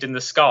appeared in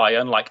the sky,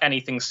 unlike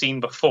anything seen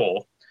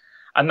before,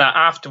 and that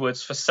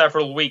afterwards, for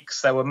several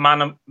weeks, there were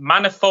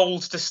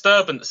manifold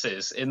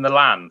disturbances in the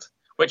land,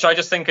 which I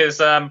just think is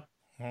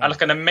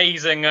like an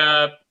amazing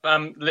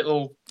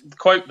little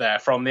quote there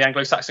from the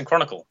Anglo-Saxon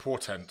Chronicle.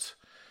 Portent.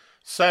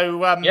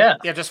 So,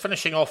 just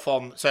finishing off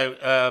on,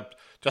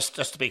 just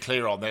to be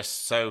clear on this,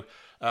 so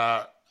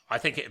I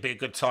think it'd be a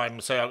good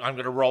time, so I'm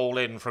going to roll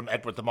in from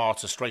Edward the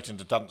Martyr straight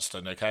into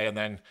Dunstan, okay, and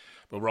then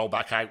we'll roll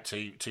back out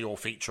to your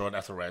feature on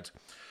Ethelred.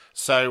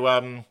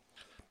 So,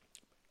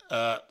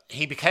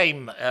 he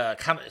became,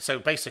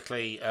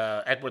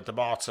 Edward the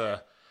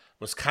Martyr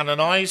was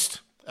canonised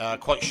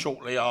quite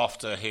shortly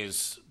after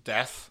his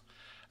death,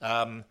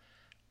 and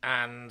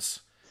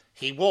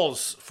he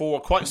was, for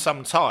quite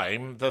some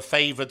time, the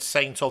favoured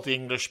saint of the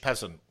English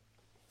peasant.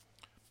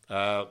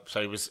 So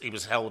he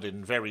was held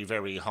in very,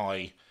 very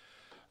high,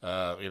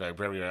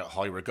 very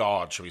high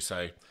regard, shall we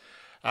say.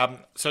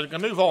 So we're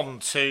going to move on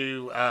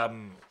to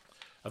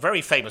a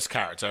very famous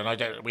character,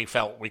 and we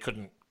felt we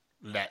couldn't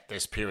let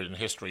this period in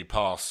history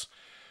pass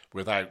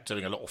without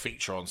doing a little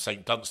feature on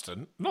St.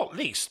 Dunstan, not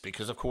least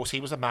because, of course,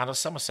 he was a man of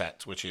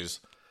Somerset, which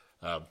is...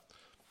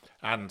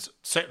 and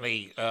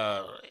certainly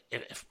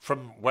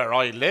from where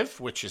I live,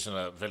 which is in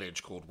a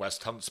village called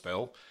West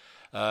Huntsville,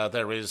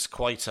 there is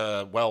quite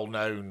a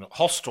well-known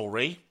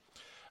hostelry,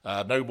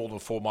 no more than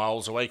 4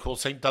 miles away, called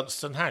St.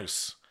 Dunstan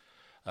House,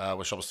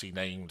 which obviously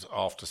named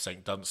after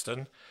St.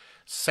 Dunstan.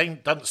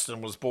 St.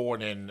 Dunstan was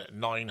born in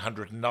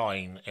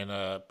 909 in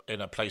a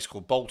place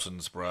called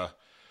Boltonsborough,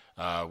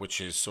 which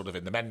is sort of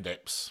in the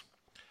Mendips.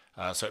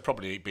 So it'd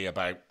probably be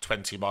about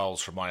 20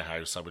 miles from my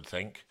house, I would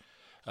think.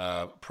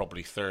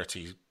 Probably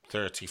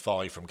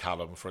 35 from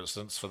Callum, for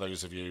instance, for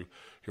those of you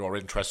who are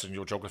interested in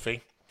your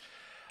geography.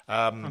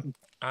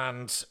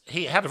 And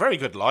he had a very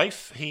good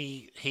life.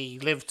 He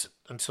lived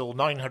until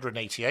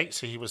 988,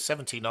 so he was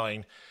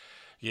 79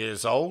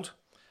 years old.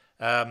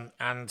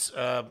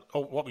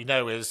 What we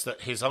know is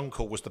that his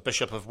uncle was the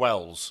Bishop of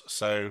Wells,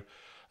 so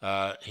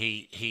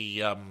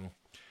he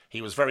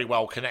was very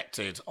well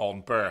connected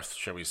on birth,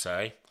 shall we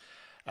say.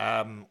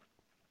 So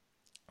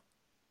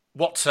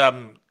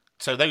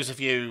those of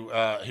you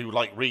who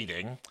like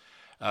reading,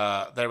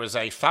 there is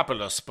a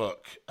fabulous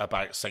book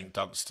about St.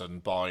 Dunstan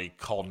by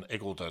Con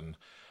Iggulden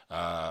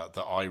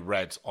that I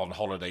read on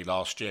holiday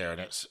last year, and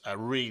it's a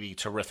really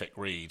terrific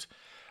read.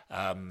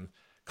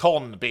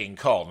 Con being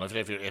Con,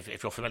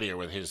 if you're familiar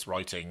with his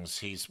writings,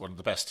 he's one of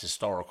the best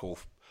historical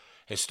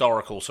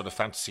sort of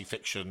fantasy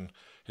fiction,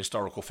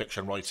 historical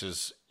fiction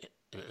writers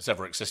that's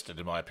ever existed,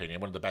 in my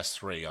opinion. One of the best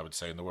 3, I would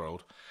say, in the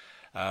world.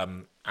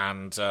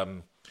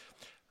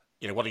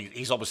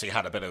 He's obviously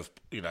had a bit of,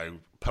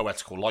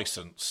 poetical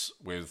license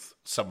with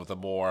some of the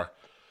more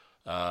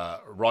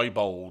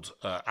ribald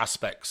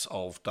aspects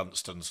of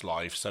Dunstan's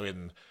life. So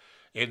in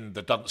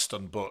the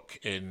Dunstan book,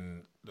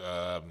 with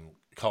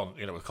Con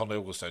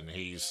Iggulden,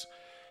 he's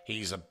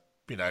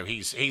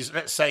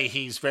let's say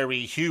he's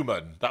very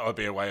human. That would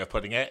be a way of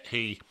putting it.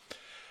 In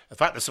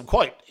fact, there's some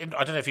I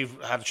don't know if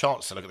you've had a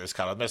chance to look at this,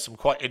 Callum. There's some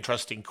quite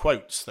interesting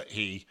quotes that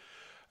he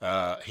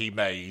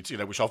made,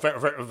 which are very,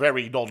 very,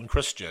 very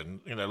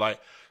non-Christian. Like,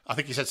 I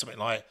think he said something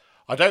like,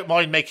 I don't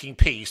mind making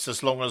peace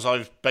as long as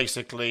I've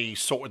basically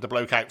sorted the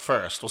bloke out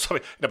first, or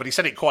something. No, but he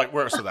said it quite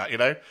worse than that,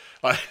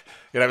 Like,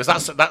 is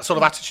that sort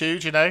of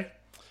attitude,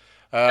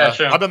 Yeah,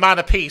 sure. I'm a man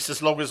of peace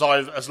as long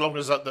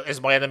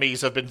as my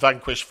enemies have been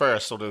vanquished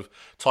first, sort of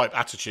type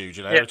attitude,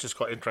 which is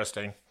quite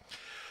interesting.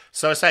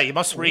 So I say you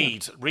must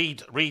read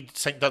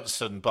St.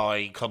 Dunstan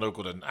by Con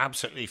Ogilvy.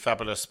 Absolutely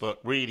fabulous book,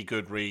 really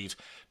good read.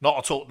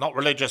 Not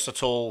religious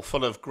at all,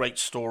 full of great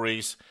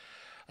stories.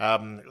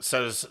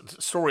 So there's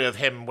the story of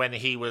him when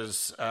he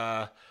was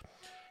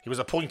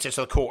appointed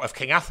to the court of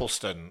King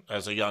Athelstan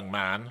as a young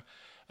man,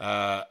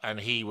 and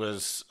he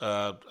was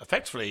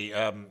effectively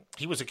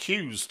he was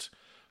accused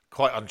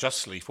quite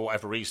unjustly for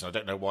whatever reason. I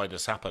don't know why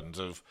this happened,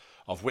 of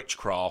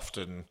witchcraft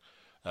and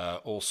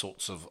all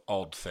sorts of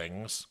odd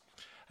things.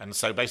 And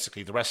so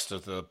basically the rest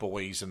of the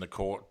boys in the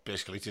court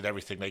basically did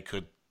everything they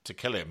could to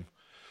kill him.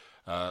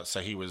 So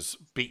he was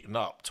beaten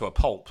up to a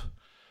pulp,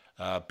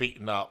 and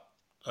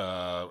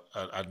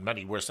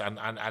many worse, and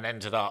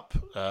ended up.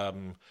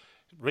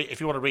 If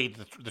you want to read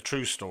the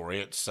true story,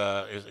 they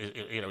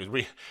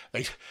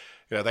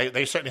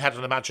certainly had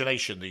an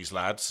imagination, these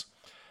lads.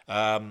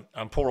 And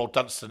poor old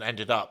Dunstan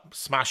ended up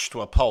smashed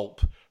to a pulp,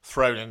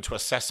 thrown into a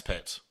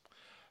cesspit,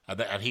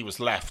 and he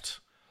was left,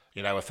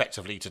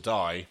 effectively to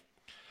die.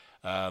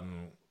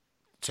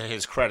 To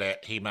his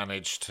credit, he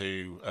managed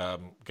to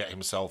get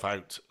himself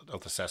out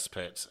of the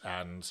cesspit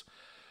and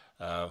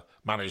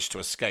managed to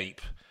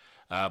escape.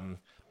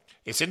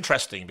 It's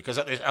interesting because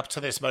up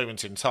to this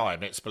moment in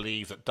time, it's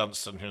believed that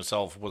Dunstan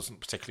himself wasn't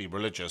particularly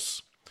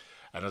religious,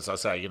 and as I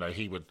say,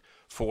 he would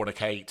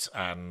fornicate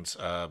and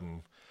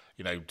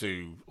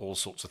do all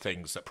sorts of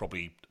things that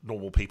probably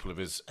normal people of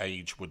his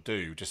age would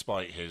do,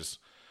 despite his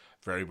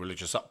very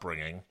religious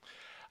upbringing.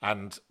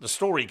 And the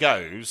story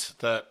goes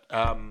that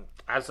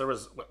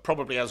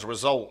probably as a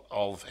result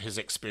of his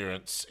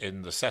experience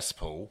in the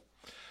cesspool,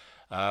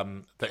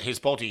 that his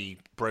body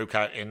broke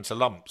out into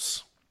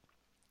lumps.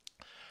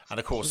 And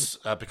of course,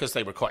 because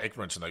they were quite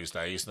ignorant in those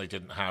days and they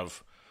didn't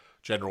have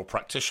general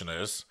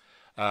practitioners,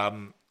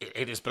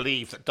 it is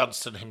believed that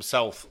Dunstan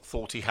himself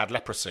thought he had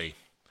leprosy.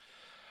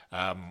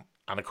 And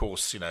of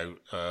course,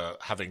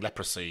 having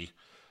leprosy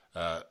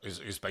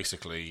is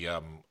basically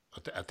a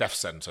death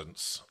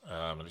sentence,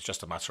 and it's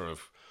just a matter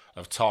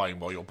of time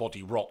while your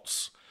body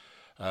rots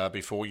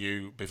before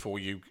you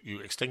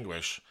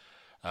extinguish.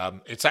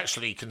 It's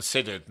actually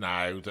considered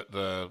now that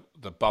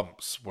the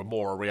bumps were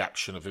more a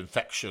reaction of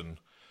infection.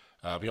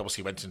 He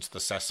obviously went into the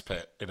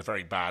cesspit in a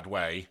very bad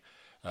way,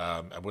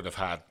 and would have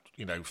had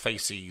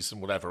faeces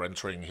and whatever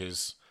entering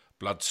his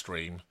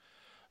bloodstream,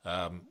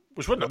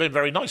 which wouldn't have been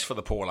very nice for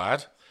the poor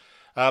lad.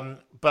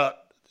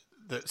 But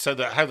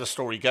how the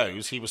story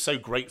goes, he was so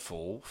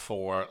grateful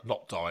for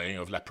not dying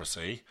of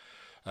leprosy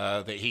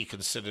that he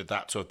considered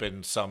that to have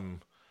been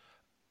some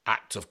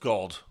act of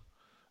God,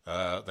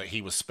 that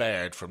he was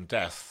spared from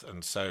death,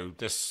 and so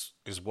this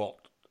is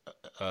what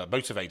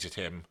motivated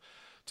him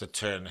to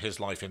turn his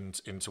life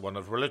into one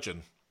of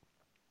religion.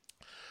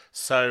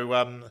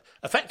 So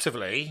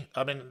effectively,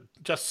 I mean,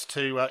 just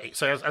to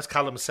so as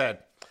Callum said,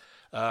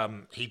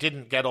 he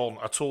didn't get on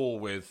at all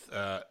with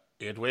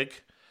Eadwig.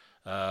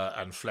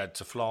 And fled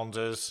to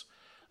Flanders.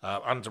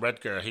 Under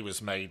Edgar, he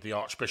was made the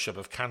Archbishop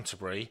of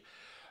Canterbury,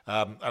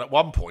 and at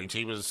one point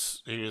he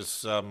was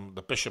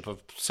the bishop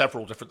of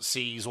several different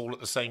sees all at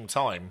the same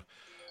time.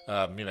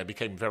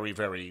 Became very,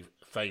 very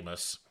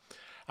famous,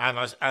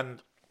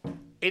 and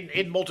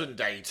in modern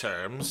day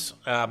terms,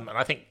 and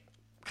I think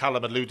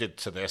Callum alluded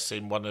to this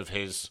in one of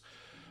his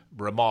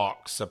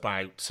remarks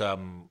about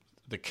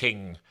the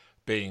king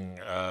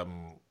being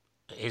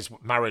his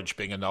marriage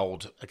being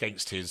annulled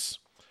against his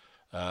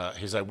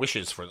own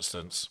wishes, for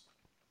instance.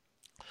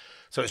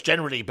 So it's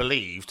generally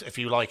believed, if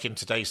you like, in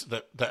today's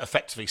that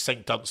effectively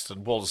St.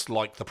 Dunstan was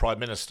like the Prime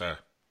Minister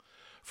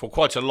for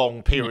quite a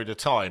long period of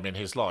time in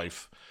his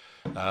life.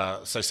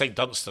 So St.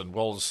 Dunstan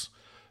was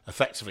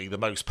effectively the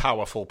most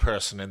powerful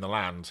person in the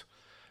land,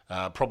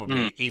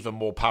 probably even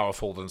more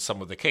powerful than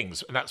some of the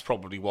kings. And that's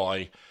probably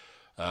why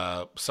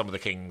some of the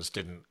kings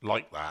didn't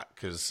like that,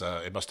 because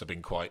it must have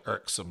been quite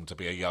irksome to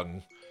be a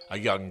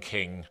young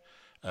king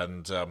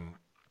and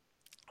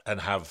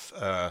have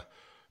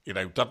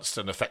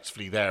Dunstan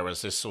effectively there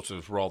as this sort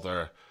of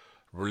rather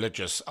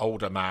religious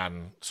older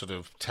man, sort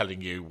of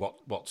telling you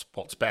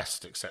what's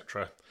best,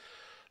 etc.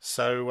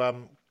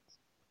 So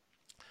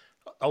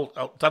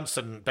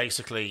Dunstan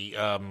basically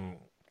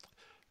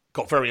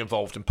got very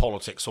involved in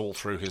politics all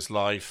through his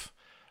life,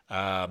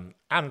 and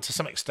to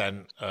some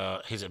extent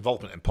his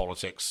involvement in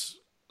politics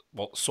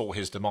saw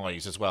his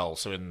demise as well.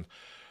 So in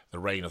the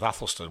reign of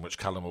Athelstan, which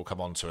Callum will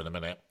come on to in a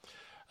minute,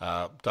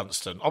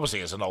 Dunstan,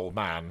 obviously as an old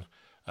man,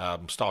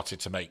 started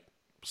to make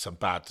some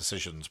bad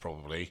decisions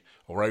probably,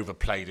 or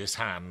overplayed his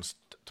hands,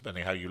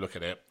 depending how you look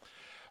at it.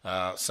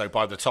 So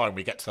by the time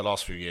we get to the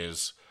last few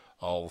years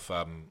of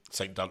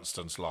St.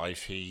 Dunstan's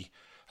life, he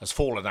has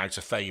fallen out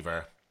of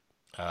favour,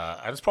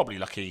 and is probably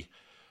lucky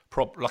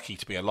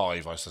to be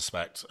alive, I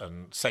suspect,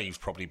 and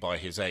saved probably by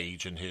his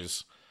age and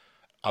his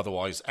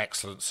otherwise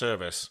excellent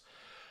service.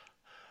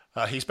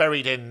 He's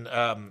buried in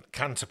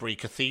Canterbury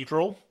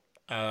Cathedral,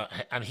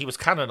 and he was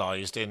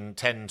canonised in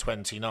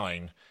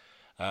 1029.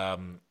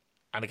 And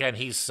again,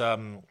 he's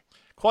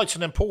quite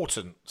an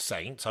important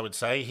saint, I would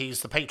say.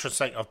 He's the patron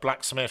saint of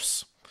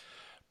blacksmiths,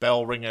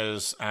 bell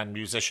ringers, and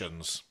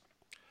musicians.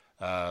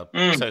 So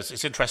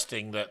it's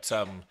interesting that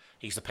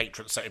he's the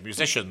patron saint of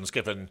musicians,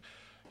 given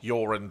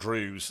your and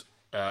Drew's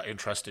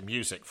interest in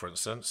music, for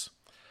instance.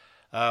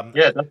 And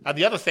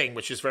the other thing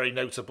which is very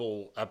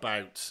notable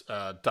about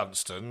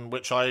Dunstan,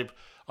 which I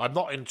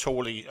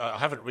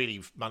haven't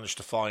really managed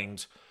to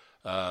find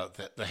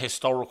the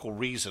historical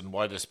reason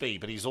why this be,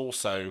 but he's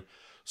also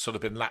sort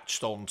of been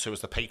latched on to as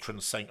the patron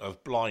saint of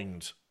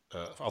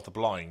the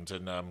blind,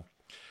 and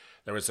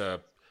there is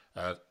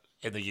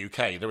in the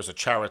UK there is a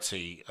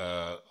charity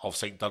of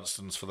St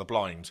Dunstan's for the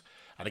blind,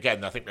 and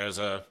again I think there's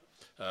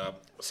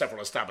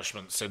several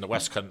establishments in the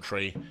West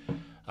Country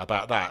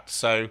about that.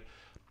 So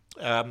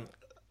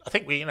I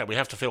think we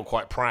have to feel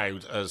quite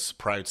proud as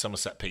proud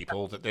Somerset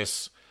people that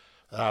this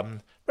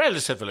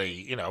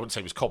relatively, I wouldn't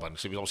say he was common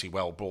because he was obviously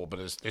well born, but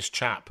as this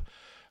chap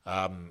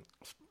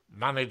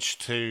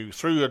managed to,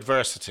 through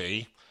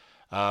adversity,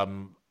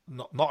 not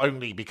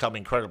only become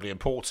incredibly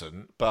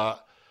important,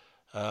 but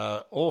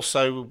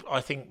also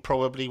I think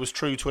probably was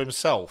true to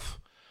himself.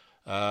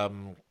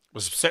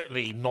 Was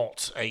certainly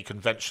not a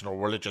conventional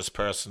religious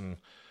person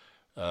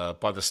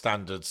by the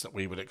standards that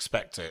we would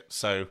expect it.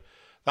 So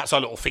that's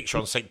our little feature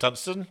on St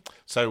Dunstan.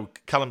 So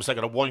Callum's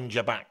going to wind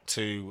you back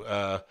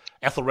to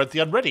Ethelred the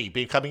Unready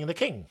becoming the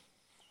king.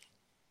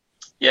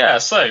 Yeah,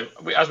 so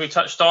as we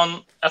touched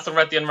on,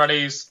 Ethelred the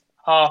Unready's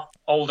half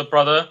older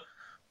brother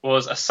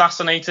was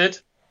assassinated.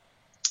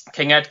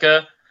 King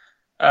Edgar,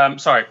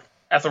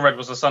 Ethelred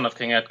was the son of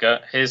King Edgar.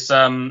 His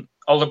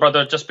older brother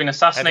had just been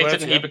assassinated,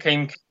 Edward, and he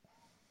became king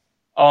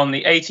on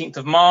the 18th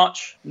of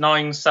March,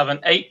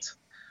 978.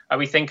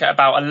 We think at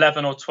about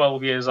 11 or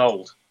 12 years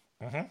old.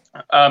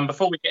 Mm-hmm.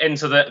 Before we get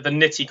into the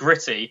nitty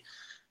gritty,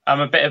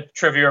 a bit of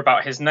trivia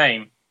about his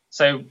name.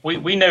 So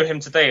we know him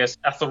today as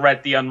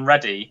Ethelred the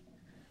Unready.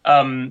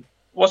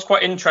 What's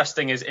quite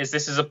interesting is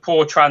this is a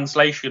poor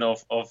translation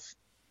of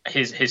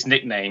his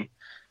nickname.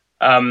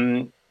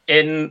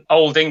 In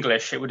Old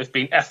English, it would have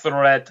been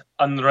Ethelred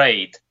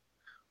Unread,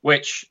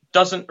 which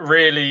doesn't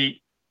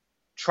really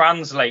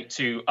translate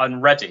to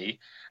unready.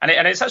 And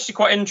it's actually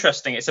quite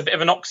interesting. It's a bit of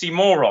an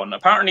oxymoron.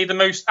 Apparently, the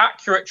most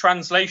accurate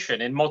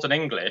translation in modern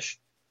English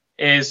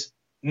is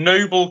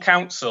noble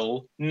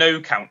counsel,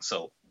 no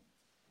counsel,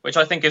 which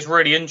I think is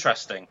really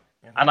interesting.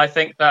 Mm-hmm. And I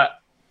think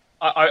that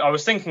I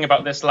was thinking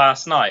about this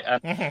last night,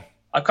 and mm-hmm.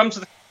 I've come to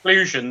the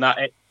conclusion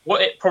that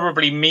what it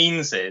probably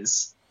means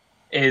is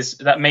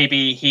that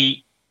maybe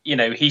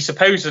he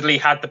supposedly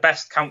had the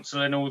best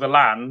counsel in all the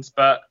lands,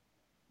 but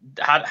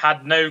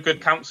had no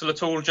good counsel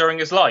at all during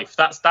his life.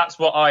 That's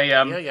what I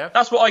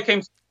that's what I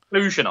came to the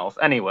conclusion of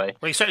anyway.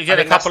 Well, he certainly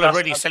did a couple of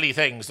really silly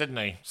things, didn't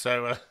he?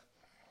 So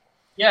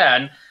yeah,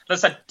 and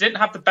as I said, didn't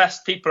have the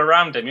best people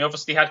around him. He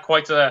obviously had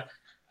quite a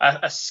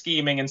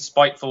scheming and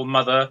spiteful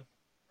mother,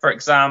 for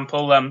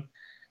example.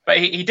 But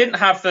he didn't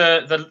have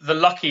the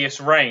luckiest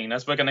reign,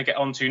 as we're going to get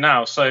onto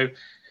now. So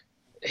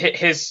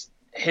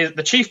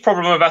the chief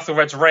problem of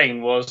Ethelred's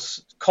reign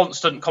was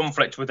constant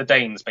conflict with the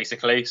Danes,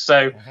 basically.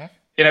 So mm-hmm.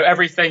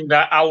 Everything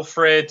that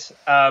Alfred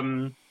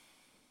and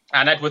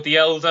Edward the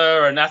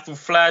Elder and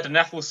Ethelfled and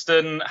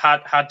Ethelstan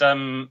had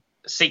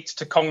seeked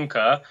to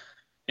conquer,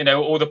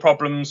 all the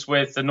problems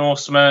with the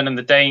Norsemen and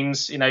the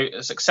Danes,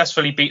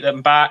 successfully beat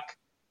them back,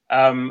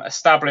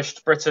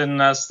 established Britain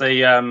as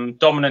the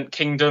dominant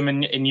kingdom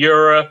in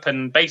Europe.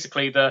 And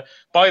basically,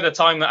 by the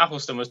time that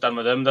Athelstan was done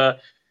with them,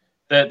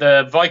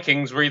 the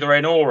Vikings were either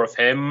in awe of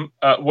him,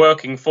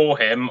 working for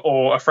him,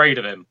 or afraid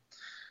of him.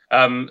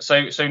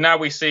 So now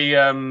we see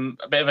a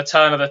bit of a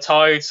turn of the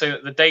tide, so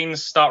that the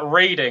Danes start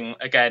raiding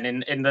again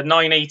in the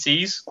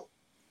 980s.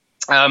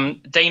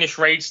 Danish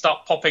raids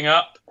start popping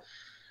up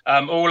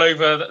all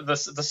over the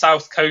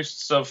south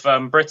coasts of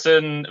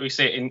Britain. We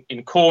see it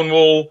in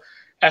Cornwall,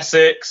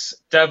 Essex,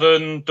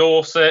 Devon,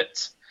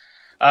 Dorset,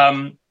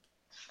 and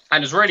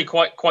it's really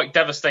quite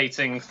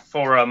devastating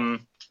for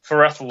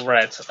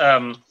Ethelred.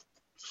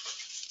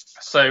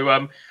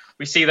 So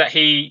we see that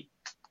he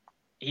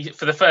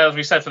for the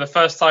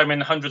first time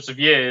in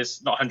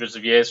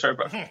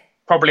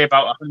probably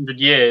about 100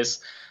 years,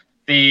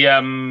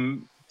 the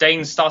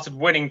Danes started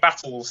winning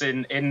battles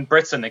in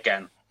Britain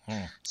again.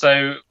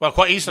 So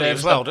quite easily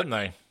as well, didn't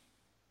they?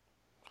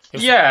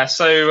 Yeah.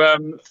 So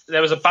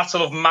there was a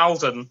Battle of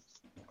Malden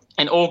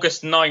in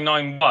August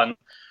 991,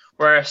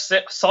 where a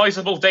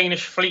sizable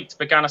Danish fleet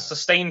began a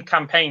sustained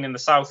campaign in the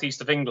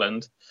southeast of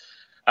England,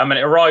 and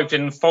it arrived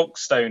in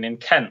Folkestone in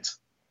Kent.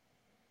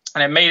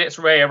 And it made its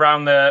way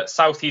around the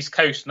southeast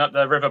coast and up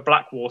the River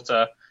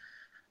Blackwater,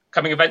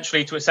 coming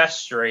eventually to its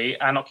estuary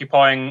and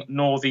occupying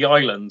Northey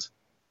Island.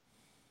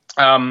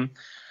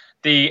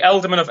 The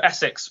Ealdorman of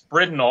Essex,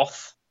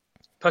 Bridnoth,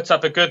 put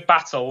up a good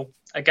battle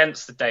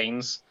against the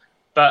Danes,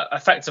 but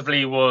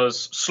effectively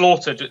was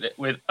slaughtered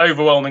with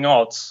overwhelming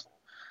odds.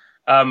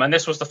 And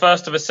this was the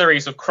first of a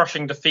series of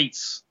crushing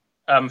defeats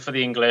for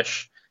the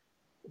English,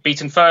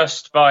 beaten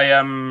first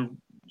by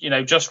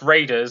just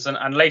raiders,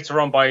 and later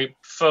on by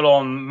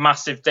full-on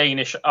massive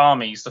Danish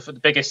armies, the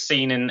biggest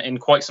seen in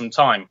quite some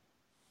time.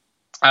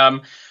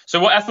 So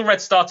what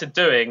Ethelred started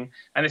doing,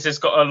 and this has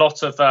got a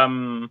lot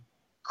of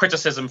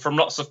criticism from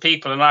lots of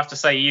people, and I have to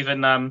say,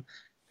 even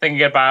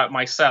thinking about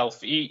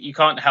myself, you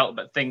can't help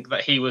but think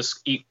that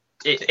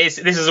this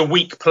is a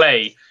weak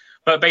play.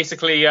 But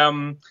basically,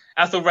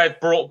 Ethelred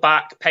brought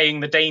back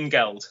paying the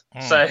Danegeld.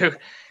 So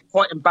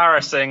quite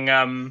embarrassing.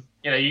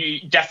 You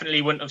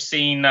definitely wouldn't have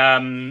seen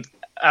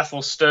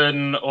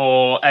Aethelstan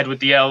or Edward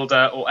the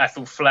Elder or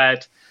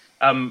Ethelfled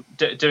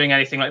doing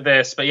anything like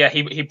this. But yeah,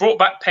 he brought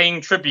back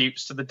paying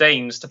tributes to the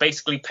Danes to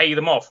basically pay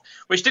them off,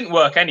 which didn't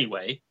work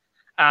anyway.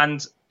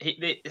 And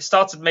it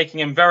started making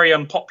him very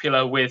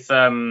unpopular with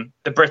the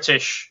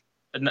British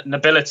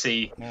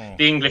nobility,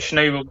 the English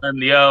noblemen,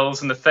 the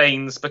earls and the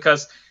thanes,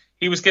 because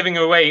he was giving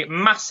away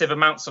massive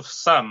amounts of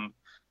sum.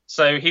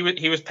 So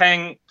he was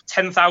paying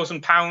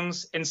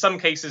 £10,000, in some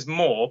cases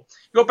more.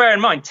 You've got to bear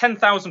in mind,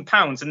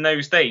 £10,000 in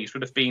those days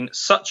would have been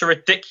such a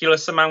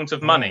ridiculous amount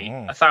of money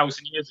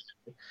 1,000 years ago.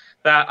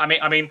 That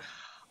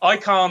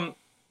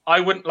I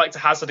wouldn't like to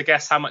hazard a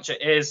guess how much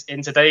it is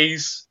in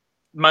today's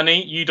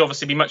money. You'd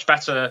obviously be much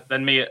better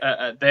than me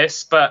at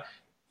this, but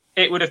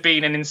it would have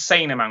been an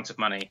insane amount of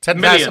money.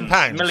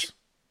 £10,000.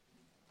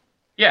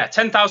 Yeah,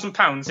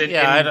 £10,000.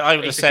 I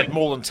would have said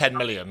more than 10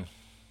 million.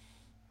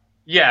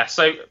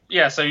 So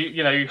you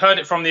heard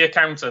it from the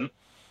accountant.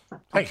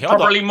 Thank you.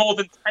 Probably more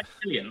than 10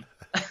 million.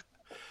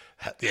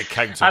 The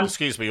accountant,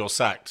 excuse me, you're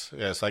sacked.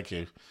 Yes, thank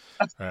you.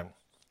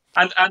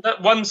 And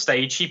at one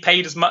stage, he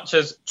paid as much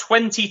as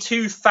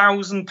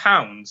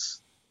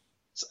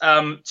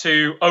 £22,000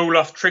 to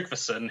Olaf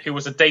Tryggvason, who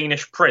was a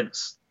Danish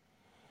prince.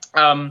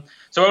 So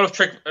Olaf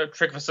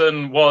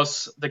Tryggvason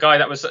was the guy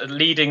that was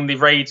leading the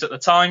raids at the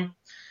time.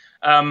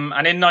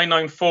 And in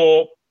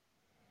 994,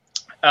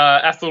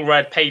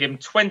 Ethelred paid him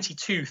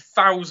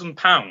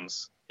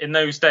 £22,000 in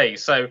those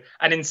days. So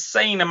an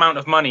insane amount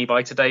of money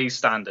by today's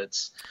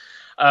standards,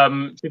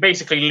 to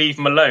basically leave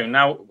him alone.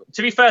 Now,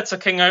 to be fair to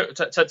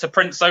to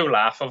Prince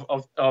Olaf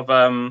of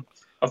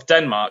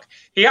Denmark,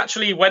 he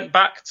actually went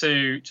back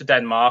to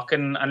Denmark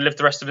and lived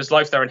the rest of his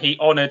life there, and he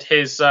honoured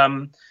his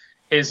treaty,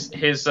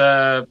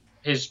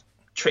 his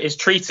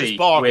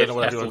bargain, with or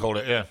whatever you want to call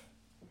it.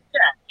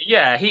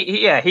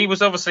 He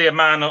was obviously a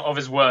man of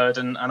his word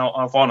and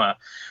of honour.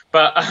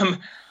 But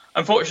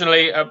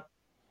unfortunately, a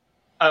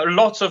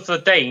lot of the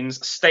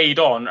Danes stayed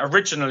on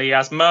originally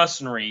as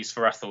mercenaries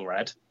for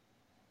Ethelred.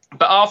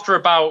 But after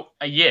about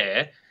a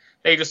year,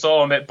 they just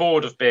thought, I'm a bit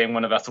bored of being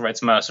one of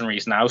Ethelred's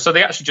mercenaries now. So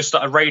they actually just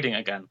started raiding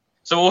again.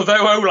 So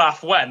although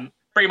Olaf went,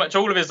 pretty much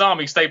all of his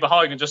army stayed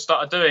behind and just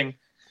started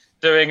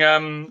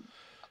doing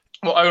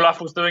what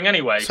Olaf was doing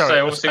anyway. Sorry,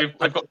 so obviously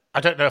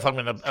I don't know if I'm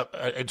going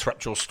to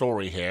interrupt your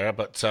story here,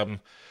 but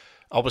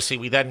obviously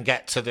we then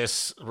get to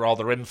this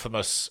rather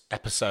infamous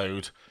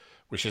episode,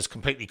 which is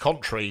completely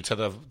contrary to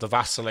the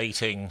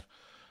vacillating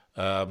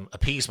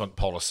appeasement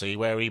policy,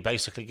 where he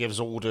basically gives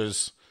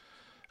orders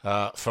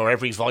for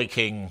every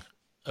Viking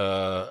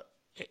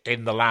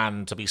in the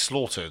land to be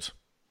slaughtered.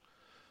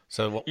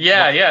 So what can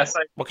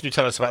you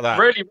tell us about that?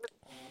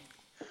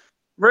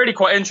 Really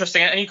quite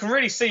interesting, and you can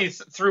really see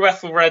through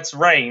Ethelred's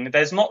reign,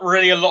 there's not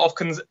really a lot of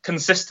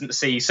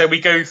consistency. So we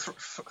go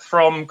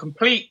from a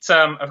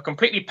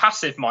completely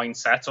passive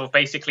mindset of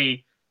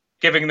basically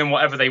giving them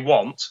whatever they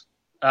want,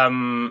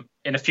 in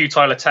a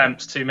futile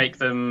attempt to make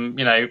them,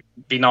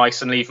 be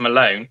nice and leave them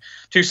alone,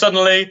 to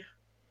suddenly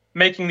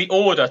making the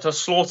order to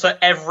slaughter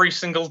every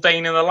single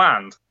Dane in the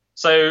land.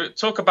 So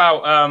talk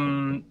about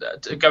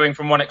going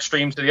from one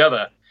extreme to the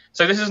other.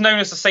 So this is known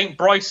as the St.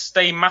 Brice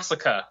Day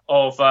Massacre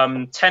of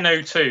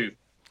 1002.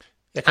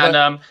 Go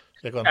on.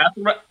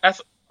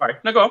 Sorry,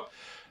 no, go on.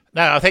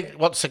 Now, I think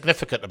what's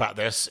significant about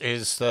this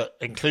is that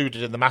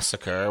included in the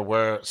massacre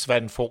were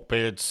Sven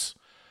Forkbeard's,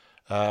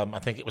 I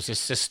think it was his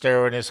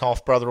sister and his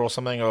half-brother or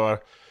something,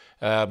 or...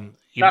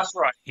 That's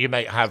right. You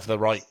may have the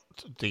right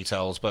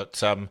details, but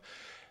some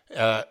of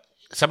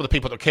the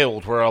people that were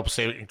killed were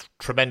obviously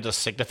tremendous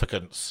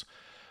significance.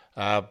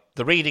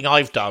 The reading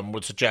I've done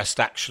would suggest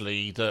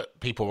actually that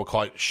people were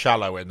quite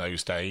shallow in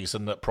those days,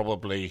 and that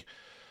probably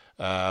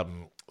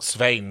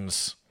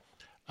Sven's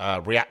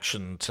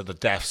reaction to the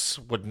deaths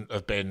wouldn't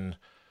have been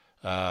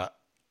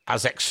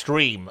as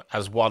extreme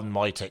as one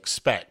might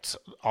expect,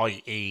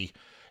 i.e.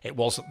 it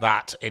wasn't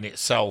that in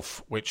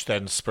itself which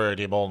then spurred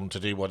him on to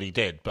do what he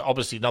did. But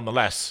obviously,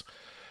 nonetheless,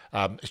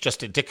 it's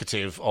just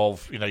indicative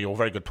of, your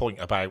very good point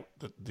about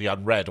the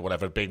unread or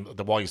whatever, being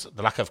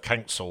the lack of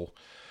counsel.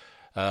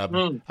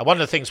 And one of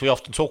the things we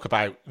often talk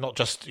about, not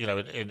just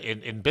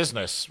in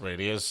business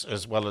really,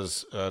 as well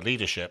as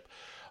leadership,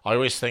 I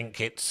always think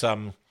it's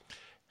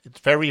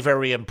very,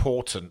 very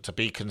important to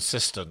be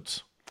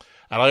consistent.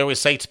 And I always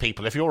say to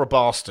people, if you're a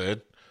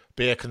bastard,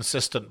 be a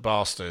consistent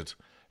bastard.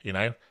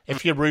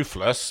 If you're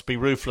ruthless, be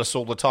ruthless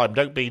all the time.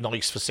 Don't be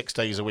nice for 6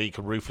 days a week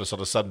and ruthless on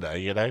a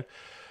Sunday.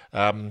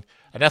 And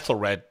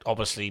Ethelred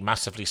obviously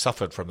massively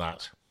suffered from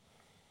that.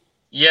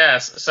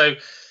 Yes. So,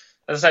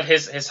 as I said,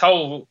 his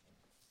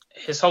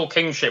whole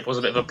kingship was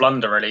a bit of a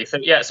blunder, really. So,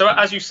 yeah. So,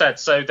 as you said,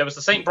 so there was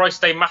the St. Brice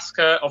Day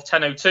massacre of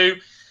 1002,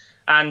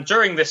 and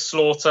during this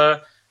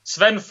slaughter,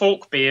 Sven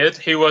Forkbeard,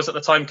 who was at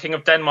the time King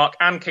of Denmark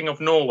and King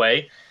of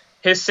Norway,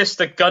 his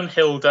sister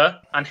Gunhilda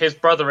and his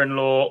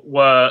brother-in-law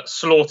were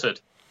slaughtered.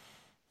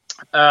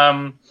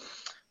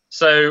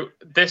 So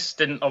this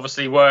didn't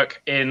obviously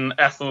work in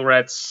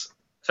Ethelred's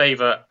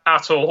favour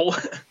at all.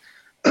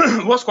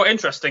 What's quite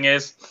interesting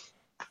is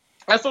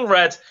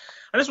Ethelred,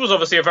 and this was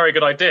obviously a very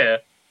good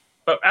idea,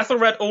 but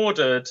Ethelred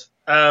ordered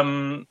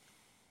a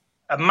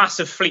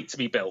massive fleet to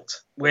be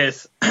built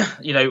with,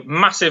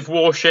 massive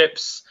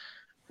warships,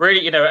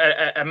 really,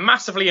 a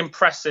massively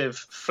impressive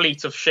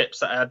fleet of ships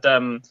that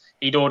had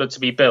he'd ordered to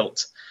be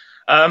built,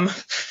 and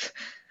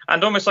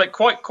almost like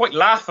quite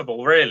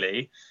laughable,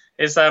 really,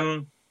 is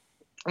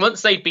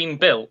once they'd been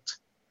built,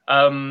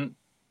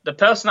 the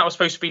person that was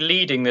supposed to be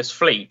leading this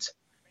fleet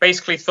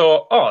basically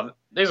thought, oh,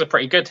 these are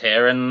pretty good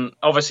here, and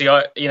obviously,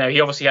 he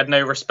obviously had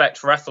no respect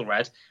for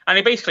Ethelred, and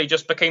he basically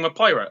just became a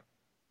pirate.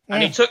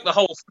 And he took the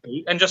whole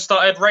fleet and just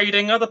started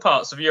raiding other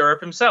parts of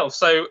Europe himself.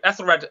 So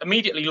Ethelred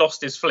immediately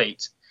lost his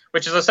fleet,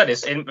 which, as I said,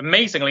 is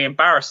amazingly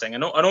embarrassing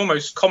and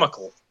almost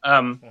comical.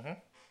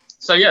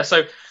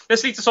 So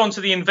this leads us on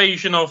to the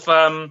invasion of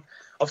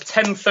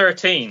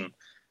 1013.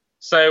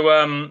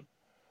 So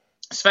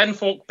Sven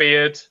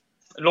Forkbeard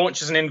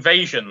launches an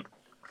invasion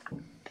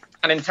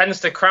and intends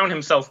to crown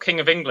himself King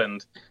of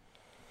England.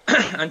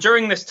 And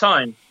during this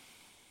time,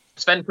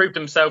 Sven proved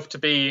himself to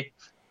be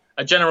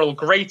a general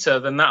greater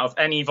than that of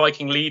any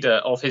Viking leader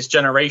of his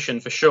generation,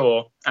 for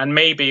sure, and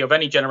maybe of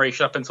any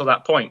generation up until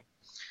that point.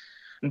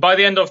 And by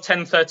the end of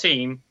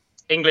 1013,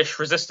 English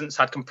resistance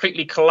had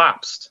completely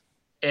collapsed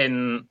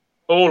in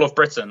all of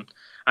Britain,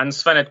 and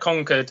Sven had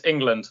conquered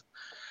England.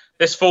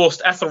 This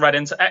forced Ethelred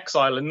into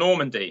exile in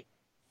Normandy.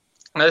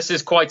 Now, this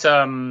is quite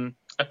a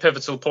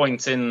pivotal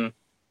point in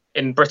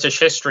British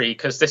history,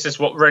 because this is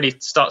what really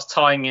starts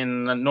tying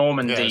in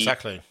Normandy,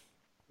 exactly,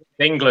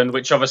 England,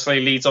 which obviously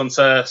leads on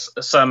to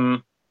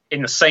some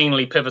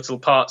insanely pivotal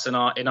parts in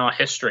our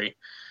history.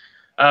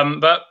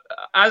 But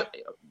I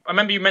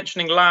remember you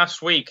mentioning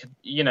last week,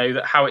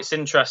 that how it's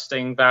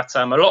interesting that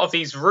a lot of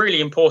these really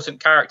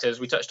important characters,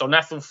 we touched on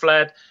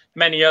Ethelfled,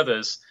 many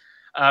others,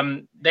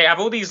 they have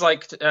all these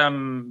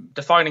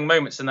defining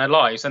moments in their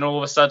lives, and all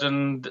of a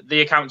sudden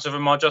the accounts of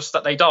them are just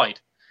that they died.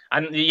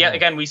 And yet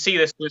again, we see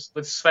this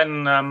with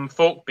Sven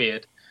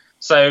Forkbeard.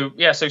 So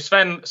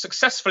Sven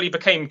successfully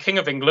became King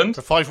of England.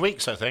 For 5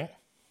 weeks, I think.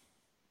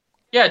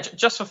 Yeah,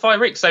 just for 5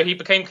 weeks. So he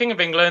became King of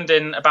England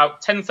in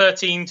about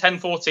 1013,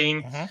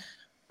 1014.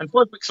 And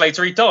 5 weeks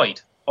later, he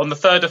died on the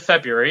 3rd of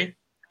February.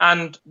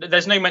 And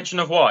there's no mention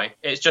of why.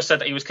 It's just said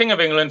that he was King of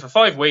England for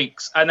 5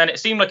 weeks. And then it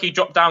seemed like he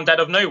dropped down dead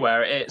of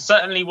nowhere. It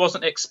certainly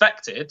wasn't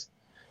expected.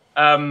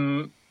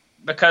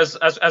 Because,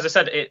 as I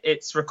said,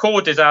 it's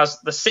recorded as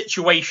the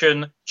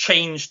situation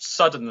changed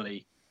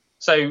suddenly.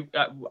 So,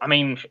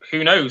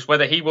 who knows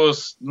whether he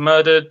was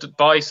murdered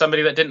by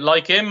somebody that didn't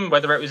like him,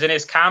 whether it was in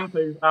his camp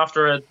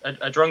after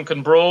a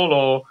drunken brawl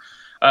or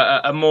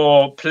a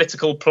more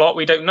political plot,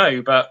 we don't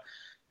know. But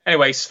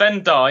anyway,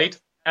 Sven died,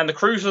 and the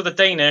crews of the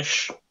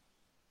Danish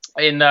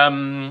in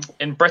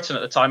Britain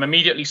at the time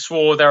immediately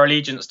swore their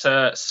allegiance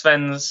to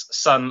Sven's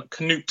son,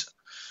 Canute.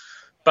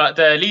 But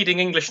the leading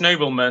English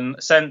nobleman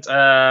sent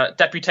a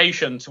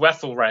deputation to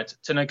Ethelred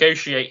to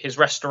negotiate his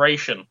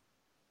restoration.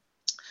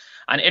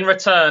 And in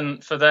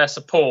return for their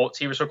support,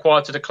 he was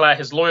required to declare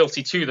his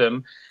loyalty to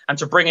them and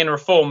to bring in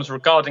reforms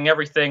regarding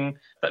everything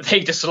that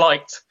they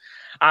disliked,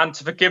 and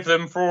to forgive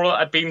them for all that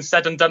had been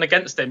said and done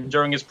against him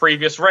during his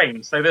previous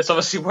reign. So this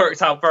obviously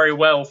worked out very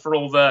well for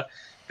all the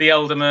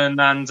aldermen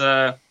and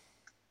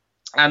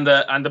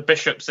the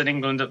bishops in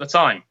England at the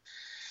time.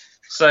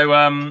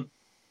 So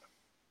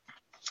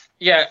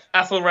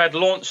Ethelred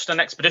launched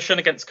an expedition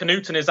against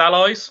Canute and his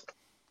allies.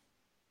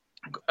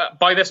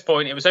 By this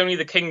point, it was only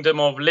the kingdom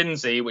of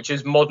Lindsey, which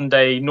is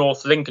modern-day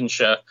North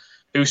Lincolnshire,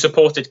 who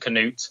supported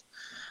Canute.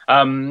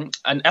 And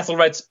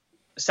Ethelred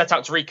set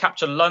out to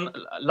recapture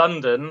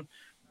London,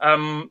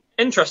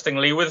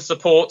 interestingly, with the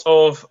support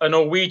of a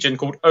Norwegian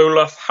called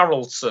Olaf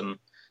Haraldsson.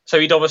 So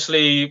he'd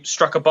obviously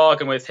struck a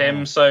bargain with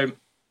him. So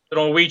the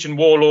Norwegian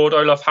warlord,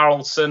 Olaf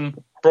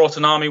Haraldsson, brought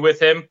an army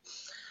with him.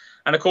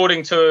 And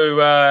according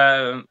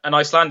to an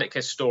Icelandic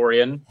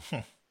historian,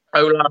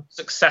 Olaf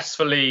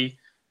successfully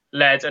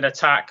led an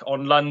attack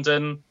on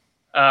London,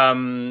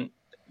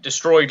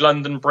 destroyed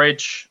London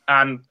Bridge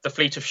and the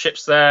fleet of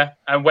ships there,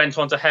 and went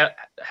on to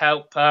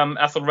help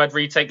Ethelred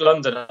retake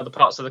London and other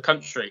parts of the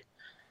country.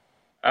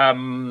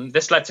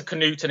 This led to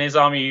Canute and his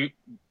army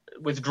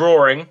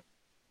withdrawing.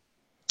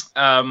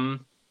 And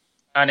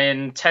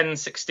in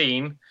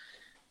 1016,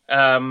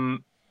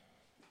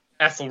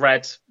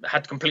 Ethelred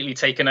had completely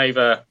taken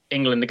over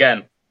England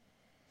again.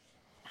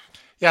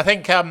 Yeah, I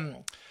think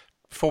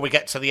before we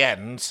get to the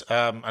end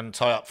and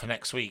tie up for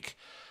next week,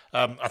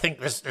 I think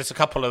there's a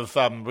couple of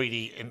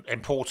really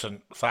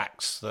important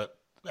facts that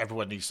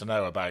everyone needs to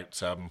know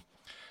about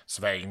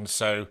Sweyn.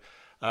 So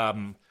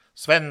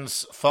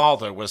Sven's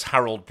father was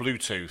Harold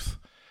Bluetooth.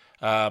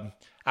 And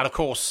of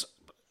course,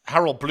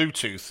 Harold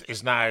Bluetooth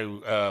is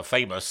now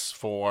famous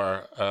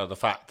for the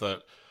fact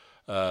that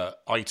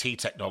IT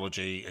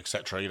technology,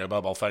 etc.,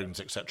 mobile phones,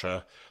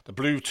 etc., the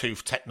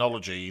Bluetooth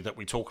technology that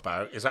we talk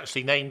about is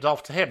actually named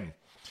after him.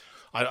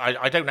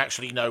 I don't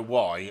actually know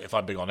why, if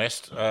I'm being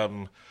honest.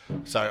 So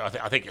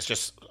I think it's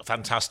just a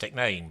fantastic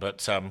name.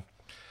 But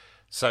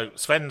so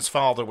Sven's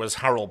father was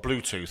Harold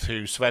Bluetooth,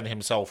 who Sven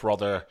himself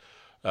rather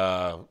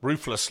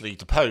ruthlessly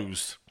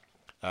deposed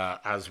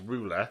as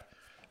ruler,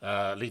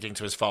 leading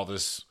to his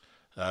father's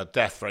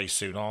death very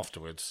soon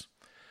afterwards.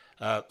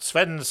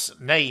 Sven's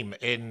name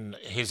in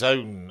his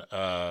own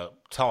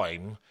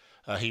time,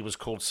 he was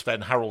called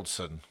Sven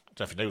Haraldsson. I don't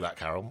know if you knew that,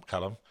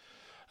 Callum.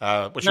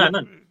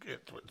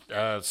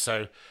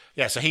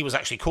 So he was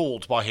actually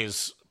called by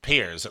his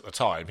peers at the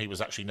time. He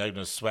was actually known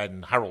as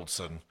Sven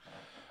Haraldsson.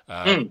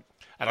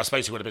 And I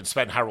suppose he would have been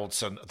Sven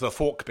Haraldsson, the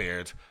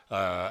Forkbeard,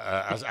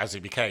 as he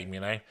became,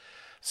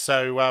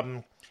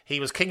 So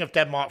he was King of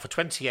Denmark for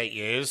 28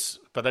 years,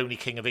 but only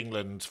King of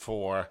England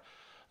for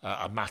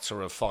a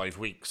matter of 5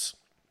 weeks.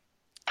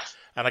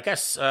 And I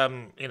guess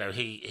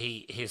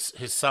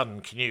his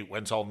son Canute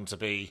went on to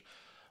be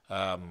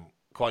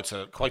quite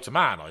a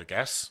man, I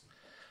guess.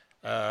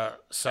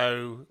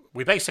 So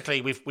we've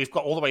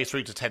got all the way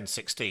through to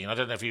 1016. I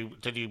don't know if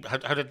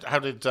how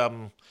did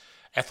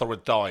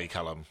Ethelred die,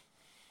 Callum?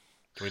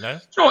 Do we know?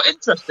 Sure.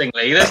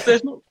 Interestingly,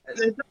 there's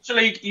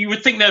actually, you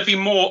would think there'd be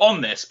more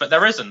on this, but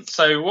there isn't.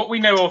 So what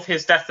we know of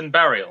his death and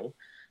burial.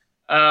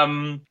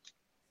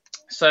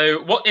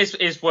 So what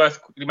is worth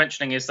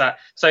mentioning is that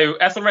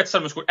Ethelred's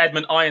son was called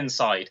Edmund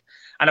Ironside,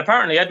 and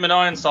apparently Edmund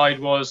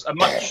Ironside was a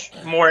much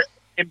more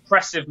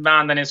impressive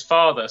man than his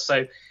father.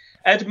 So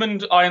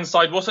Edmund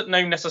Ironside wasn't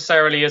known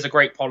necessarily as a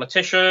great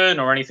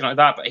politician or anything like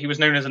that, but he was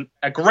known as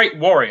a great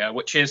warrior,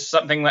 which is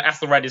something that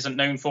Ethelred isn't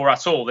known for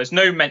at all. There's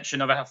no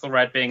mention of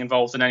Ethelred being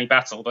involved in any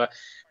battle, but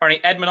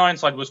apparently Edmund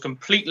Ironside was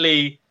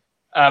completely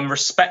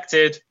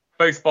respected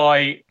both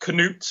by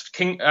Canute,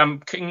 King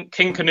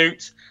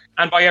Canute,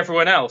 and by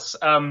everyone else.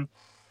 I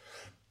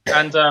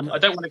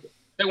don't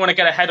want to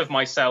get ahead of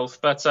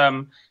myself, but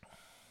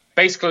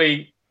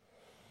basically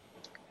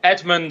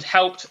Edmund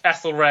helped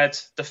Ethelred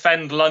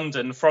defend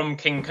London from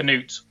King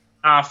Canute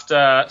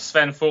after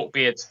Sven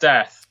Forkbeard's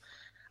death.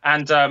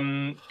 And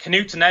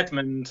Canute and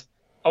Edmund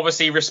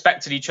obviously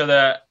respected each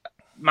other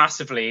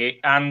massively.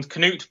 And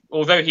Canute,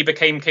 although he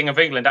became King of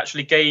England,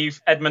 actually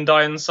gave Edmund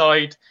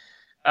Ironside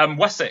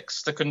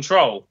Wessex to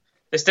control.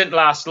 This didn't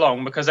last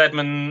long because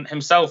Edmund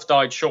himself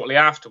died shortly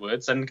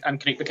afterwards, and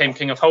Canute became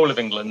king of whole of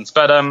England.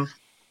 But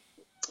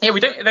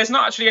there's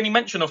not actually any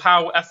mention of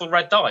how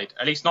Ethelred died,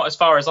 at least not as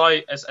far as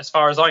I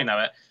know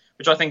it,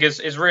 which I think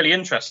is really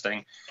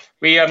interesting.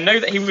 We know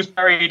that he was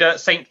buried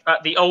at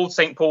the old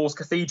St. Paul's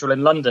Cathedral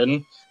in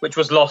London, which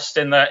was lost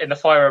in the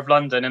fire of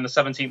London in the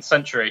 17th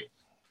century.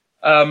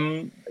 We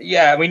know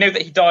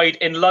that he died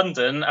in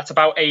London at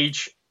about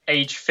age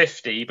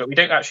 50, but we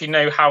don't actually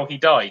know how he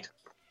died.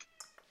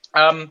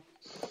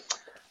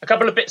 A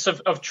couple of bits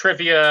of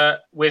trivia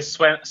with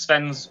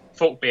Sven's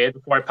Forkbeard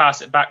before I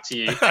pass it back to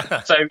you.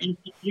 So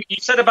you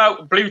said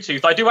about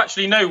Bluetooth. I do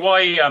actually know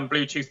why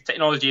Bluetooth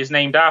technology is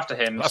named after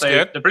him. That's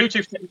good. The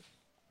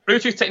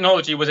Bluetooth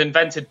technology was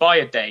invented by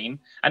a Dane,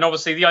 and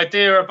obviously the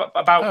idea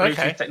about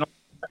Bluetooth technology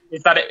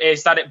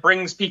is that it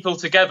brings people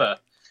together.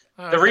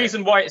 The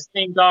reason why it's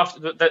named after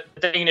the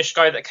Danish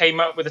guy that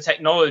came up with the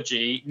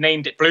technology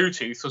named it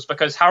Bluetooth was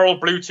because Harold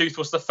Bluetooth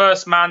was the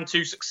first man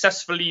to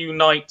successfully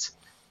unite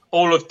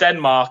all of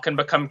Denmark and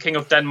become King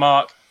of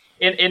Denmark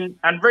and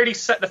really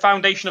set the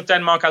foundation of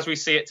Denmark as we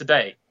see it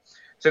today.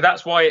 So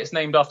that's why it's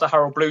named after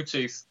Harold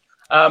Bluetooth.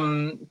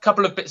 A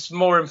couple of bits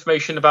more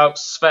information about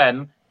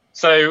Sven.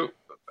 So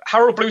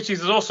Harold Bluetooth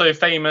is also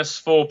famous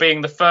for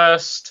being the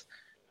first,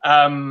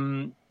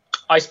 I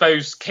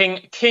suppose,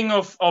 king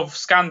of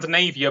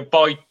Scandinavia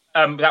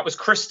that was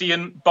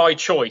Christian by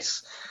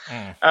choice.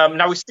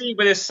 Now we see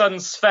with his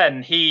son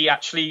Sven, he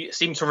actually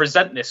seemed to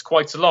resent this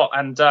quite a lot,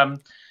 and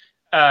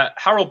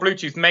Harold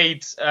Bluetooth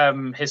made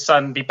his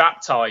son be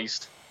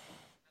baptized,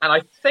 and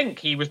I think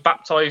he was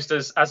baptized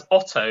as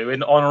Otto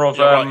in honor of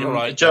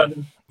a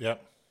German,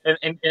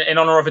 in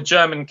honor of a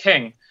German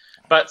king.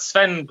 But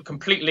Sven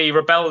completely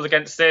rebelled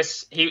against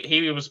this.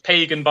 He was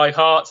pagan by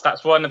heart.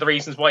 That's one of the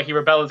reasons why he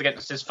rebelled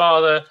against his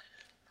father,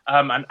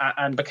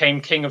 and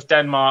became king of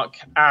Denmark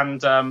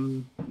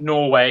and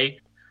Norway.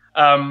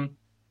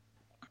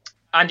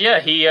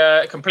 He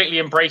completely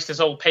embraced his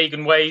old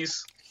pagan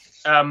ways.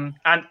 And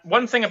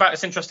one thing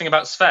that's interesting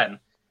about Sven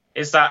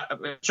is that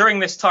during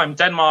this time,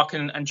 Denmark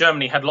and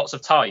Germany had lots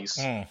of ties.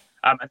 And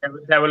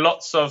there were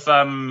lots of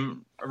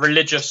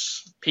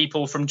religious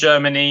people from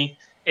Germany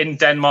in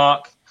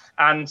Denmark,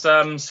 and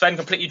Sven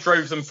completely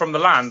drove them from the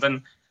land.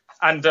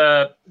 And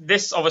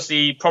this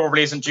obviously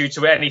probably isn't due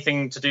to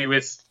anything to do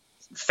with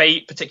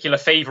particular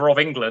favour of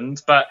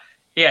England, but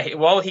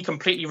while he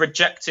completely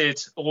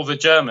rejected all the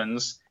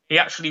Germans, he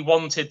actually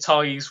wanted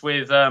ties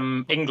with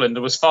England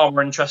and was far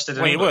more interested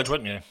in England. Well, you would,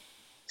 wouldn't you?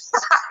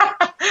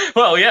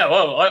 Well, yeah,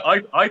 well,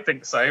 I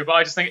think so, but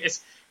I just think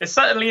it's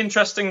certainly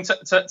interesting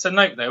to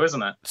note, though,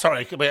 isn't it?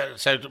 Sorry,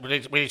 so we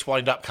need to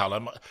wind up,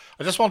 Callum.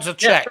 I just wanted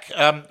to check.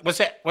 Yeah. Was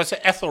it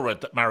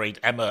Ethelred that married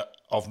Emma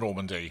of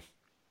Normandy?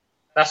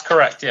 That's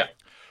correct. Yeah,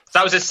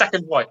 that was his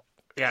second wife.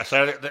 Yeah,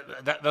 so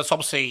that's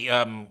obviously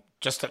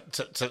just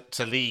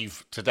to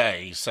leave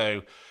today.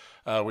 So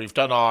we've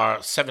done our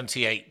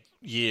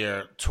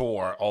 78-year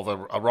tour of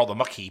a rather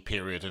mucky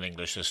period in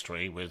English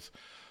history with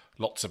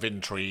lots of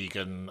intrigue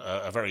and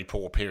a very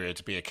poor period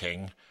to be a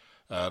king.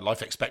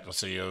 Life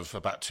expectancy of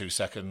about 2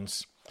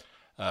 seconds.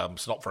 So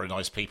not very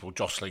nice people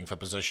jostling for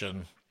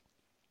position.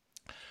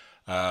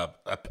 A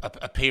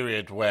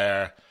period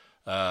where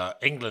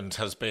England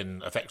has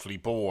been effectively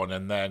born,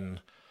 and then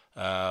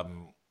the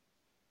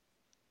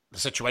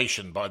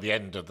situation by the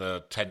end of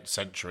the 10th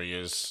century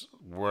is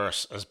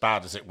worse, as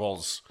bad as it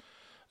was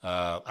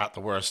at the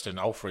worst in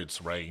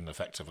Alfred's reign,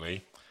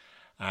 effectively.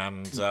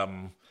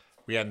 And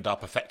we end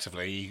up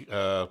effectively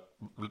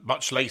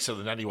much later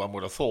than anyone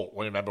would have thought.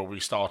 Well, remember, we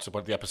started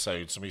one of the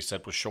episodes and we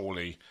said, well,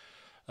 surely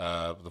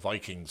the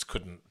Vikings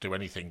couldn't do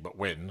anything but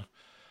win,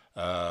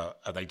 and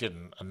they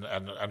didn't.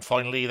 And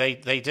finally,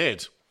 they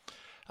did.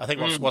 I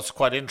think what's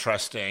quite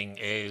interesting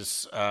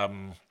is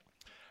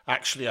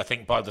actually, I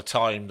think by the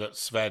time that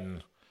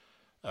Sven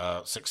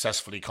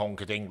successfully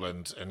conquered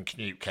England and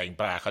Canute came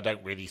back, I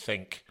don't really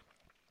think,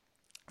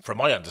 from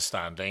my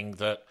understanding,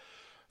 that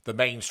the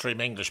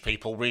mainstream English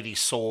people really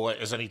saw it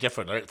as any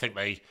different. I don't think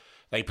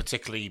they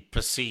particularly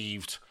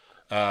perceived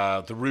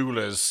their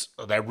rulers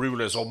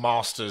or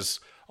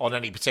masters on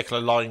any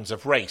particular lines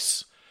of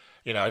race.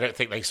 You know, I don't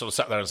think they sort of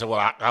sat there and said,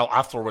 well,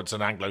 Athelred's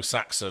an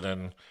Anglo-Saxon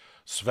and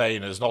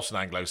Svein is not an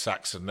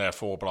Anglo-Saxon,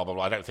 therefore, blah, blah,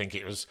 blah. I don't think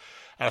it was.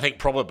 And I think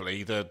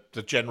probably the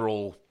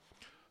general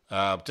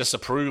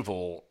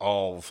disapproval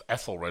of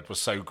Ethelred was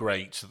so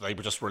great that they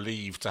were just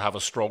relieved to have a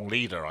strong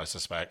leader, I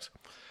suspect.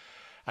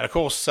 And of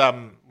course,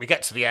 we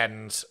get to the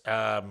end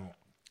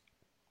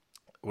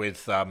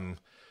with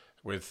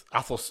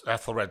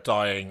Ethelred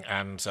dying,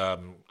 and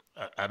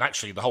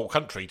actually the whole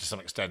country, to some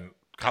extent,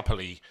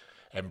 happily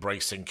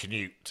embracing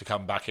Canute to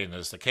come back in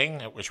as the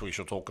king, which we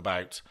shall talk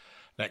about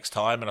next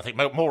time. And I think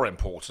more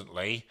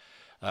importantly,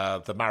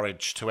 the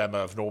marriage to Emma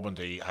of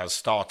Normandy has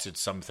started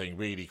something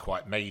really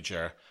quite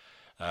major,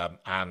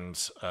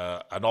 and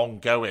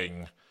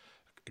an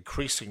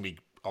increasingly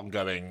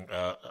ongoing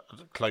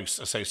close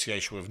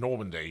association with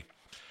Normandy,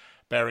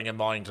 bearing in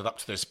mind that up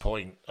to this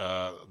point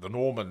the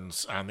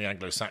Normans and the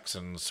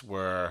Anglo-Saxons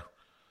were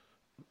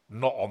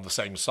not on the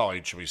same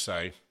side, shall we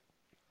say.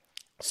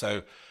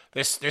 So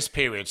this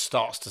period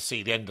starts to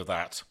see the end of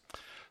that.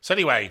 So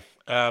anyway,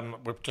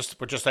 we're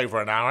just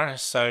over an hour,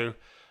 so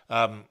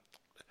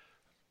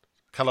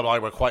Callum and I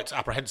were quite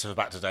apprehensive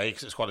about today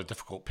because it's quite a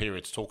difficult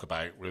period to talk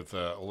about with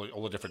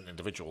all the different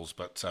individuals,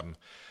 but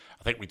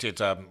I think we did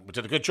a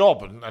good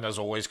job, and as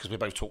always, because we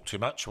both talk too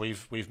much,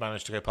 we've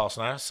managed to go past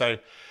an hour. So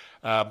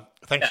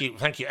thank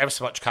you ever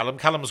so much, Callum.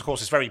 Callum, of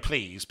course, is very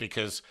pleased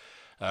because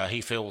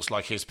he feels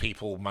like his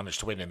people managed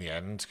to win in the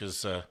end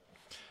because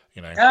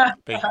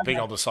being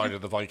on the side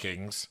of the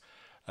Vikings.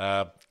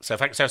 So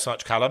thanks ever so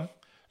much, Callum.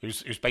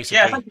 Who's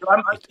basically thank you.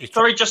 I'm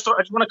sorry, I just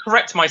want to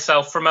correct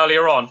myself from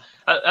earlier on.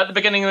 At the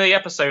beginning of the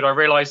episode, I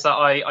realised that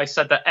I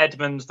said that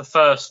Edmund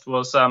I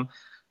was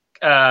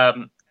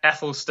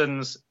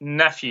Ethelstan's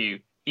nephew.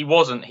 He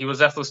wasn't. He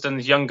was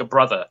Ethelstan's younger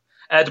brother.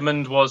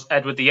 Edmund was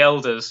Edward the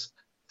Elder's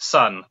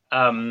son.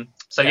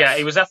 Yes.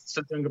 He was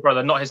Ethelstan's younger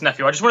brother, not his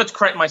nephew. I just wanted to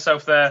correct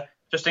myself there,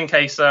 just in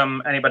case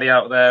anybody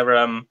out there.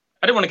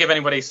 I didn't want to give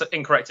anybody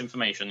incorrect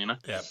information, you know.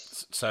 Yeah.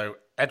 So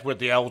Edward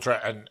the Elder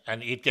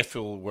and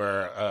Eadgifil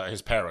were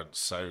his parents.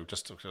 So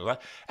just to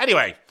that.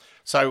 Anyway,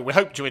 so we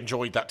hope you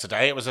enjoyed that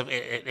today. It was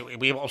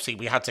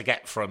we had to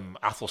get from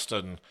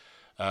Athelstan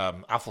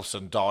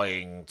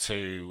dying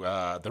to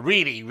the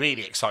really,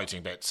 really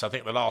exciting bits. I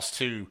think the last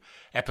two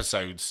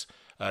episodes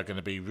are going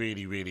to be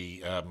really,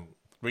 really,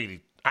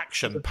 really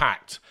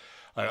action-packed.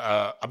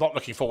 I'm not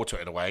looking forward to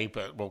it in a way,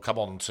 but we'll come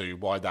on to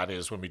why that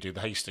is when we do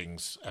the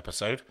Hastings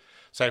episode.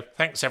 So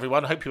thanks,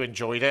 everyone. Hope you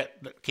enjoyed it.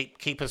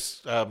 Keep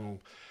us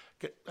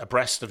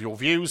abreast of your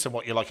views and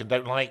what you like and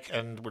don't like,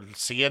 and we'll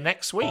see you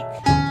next week.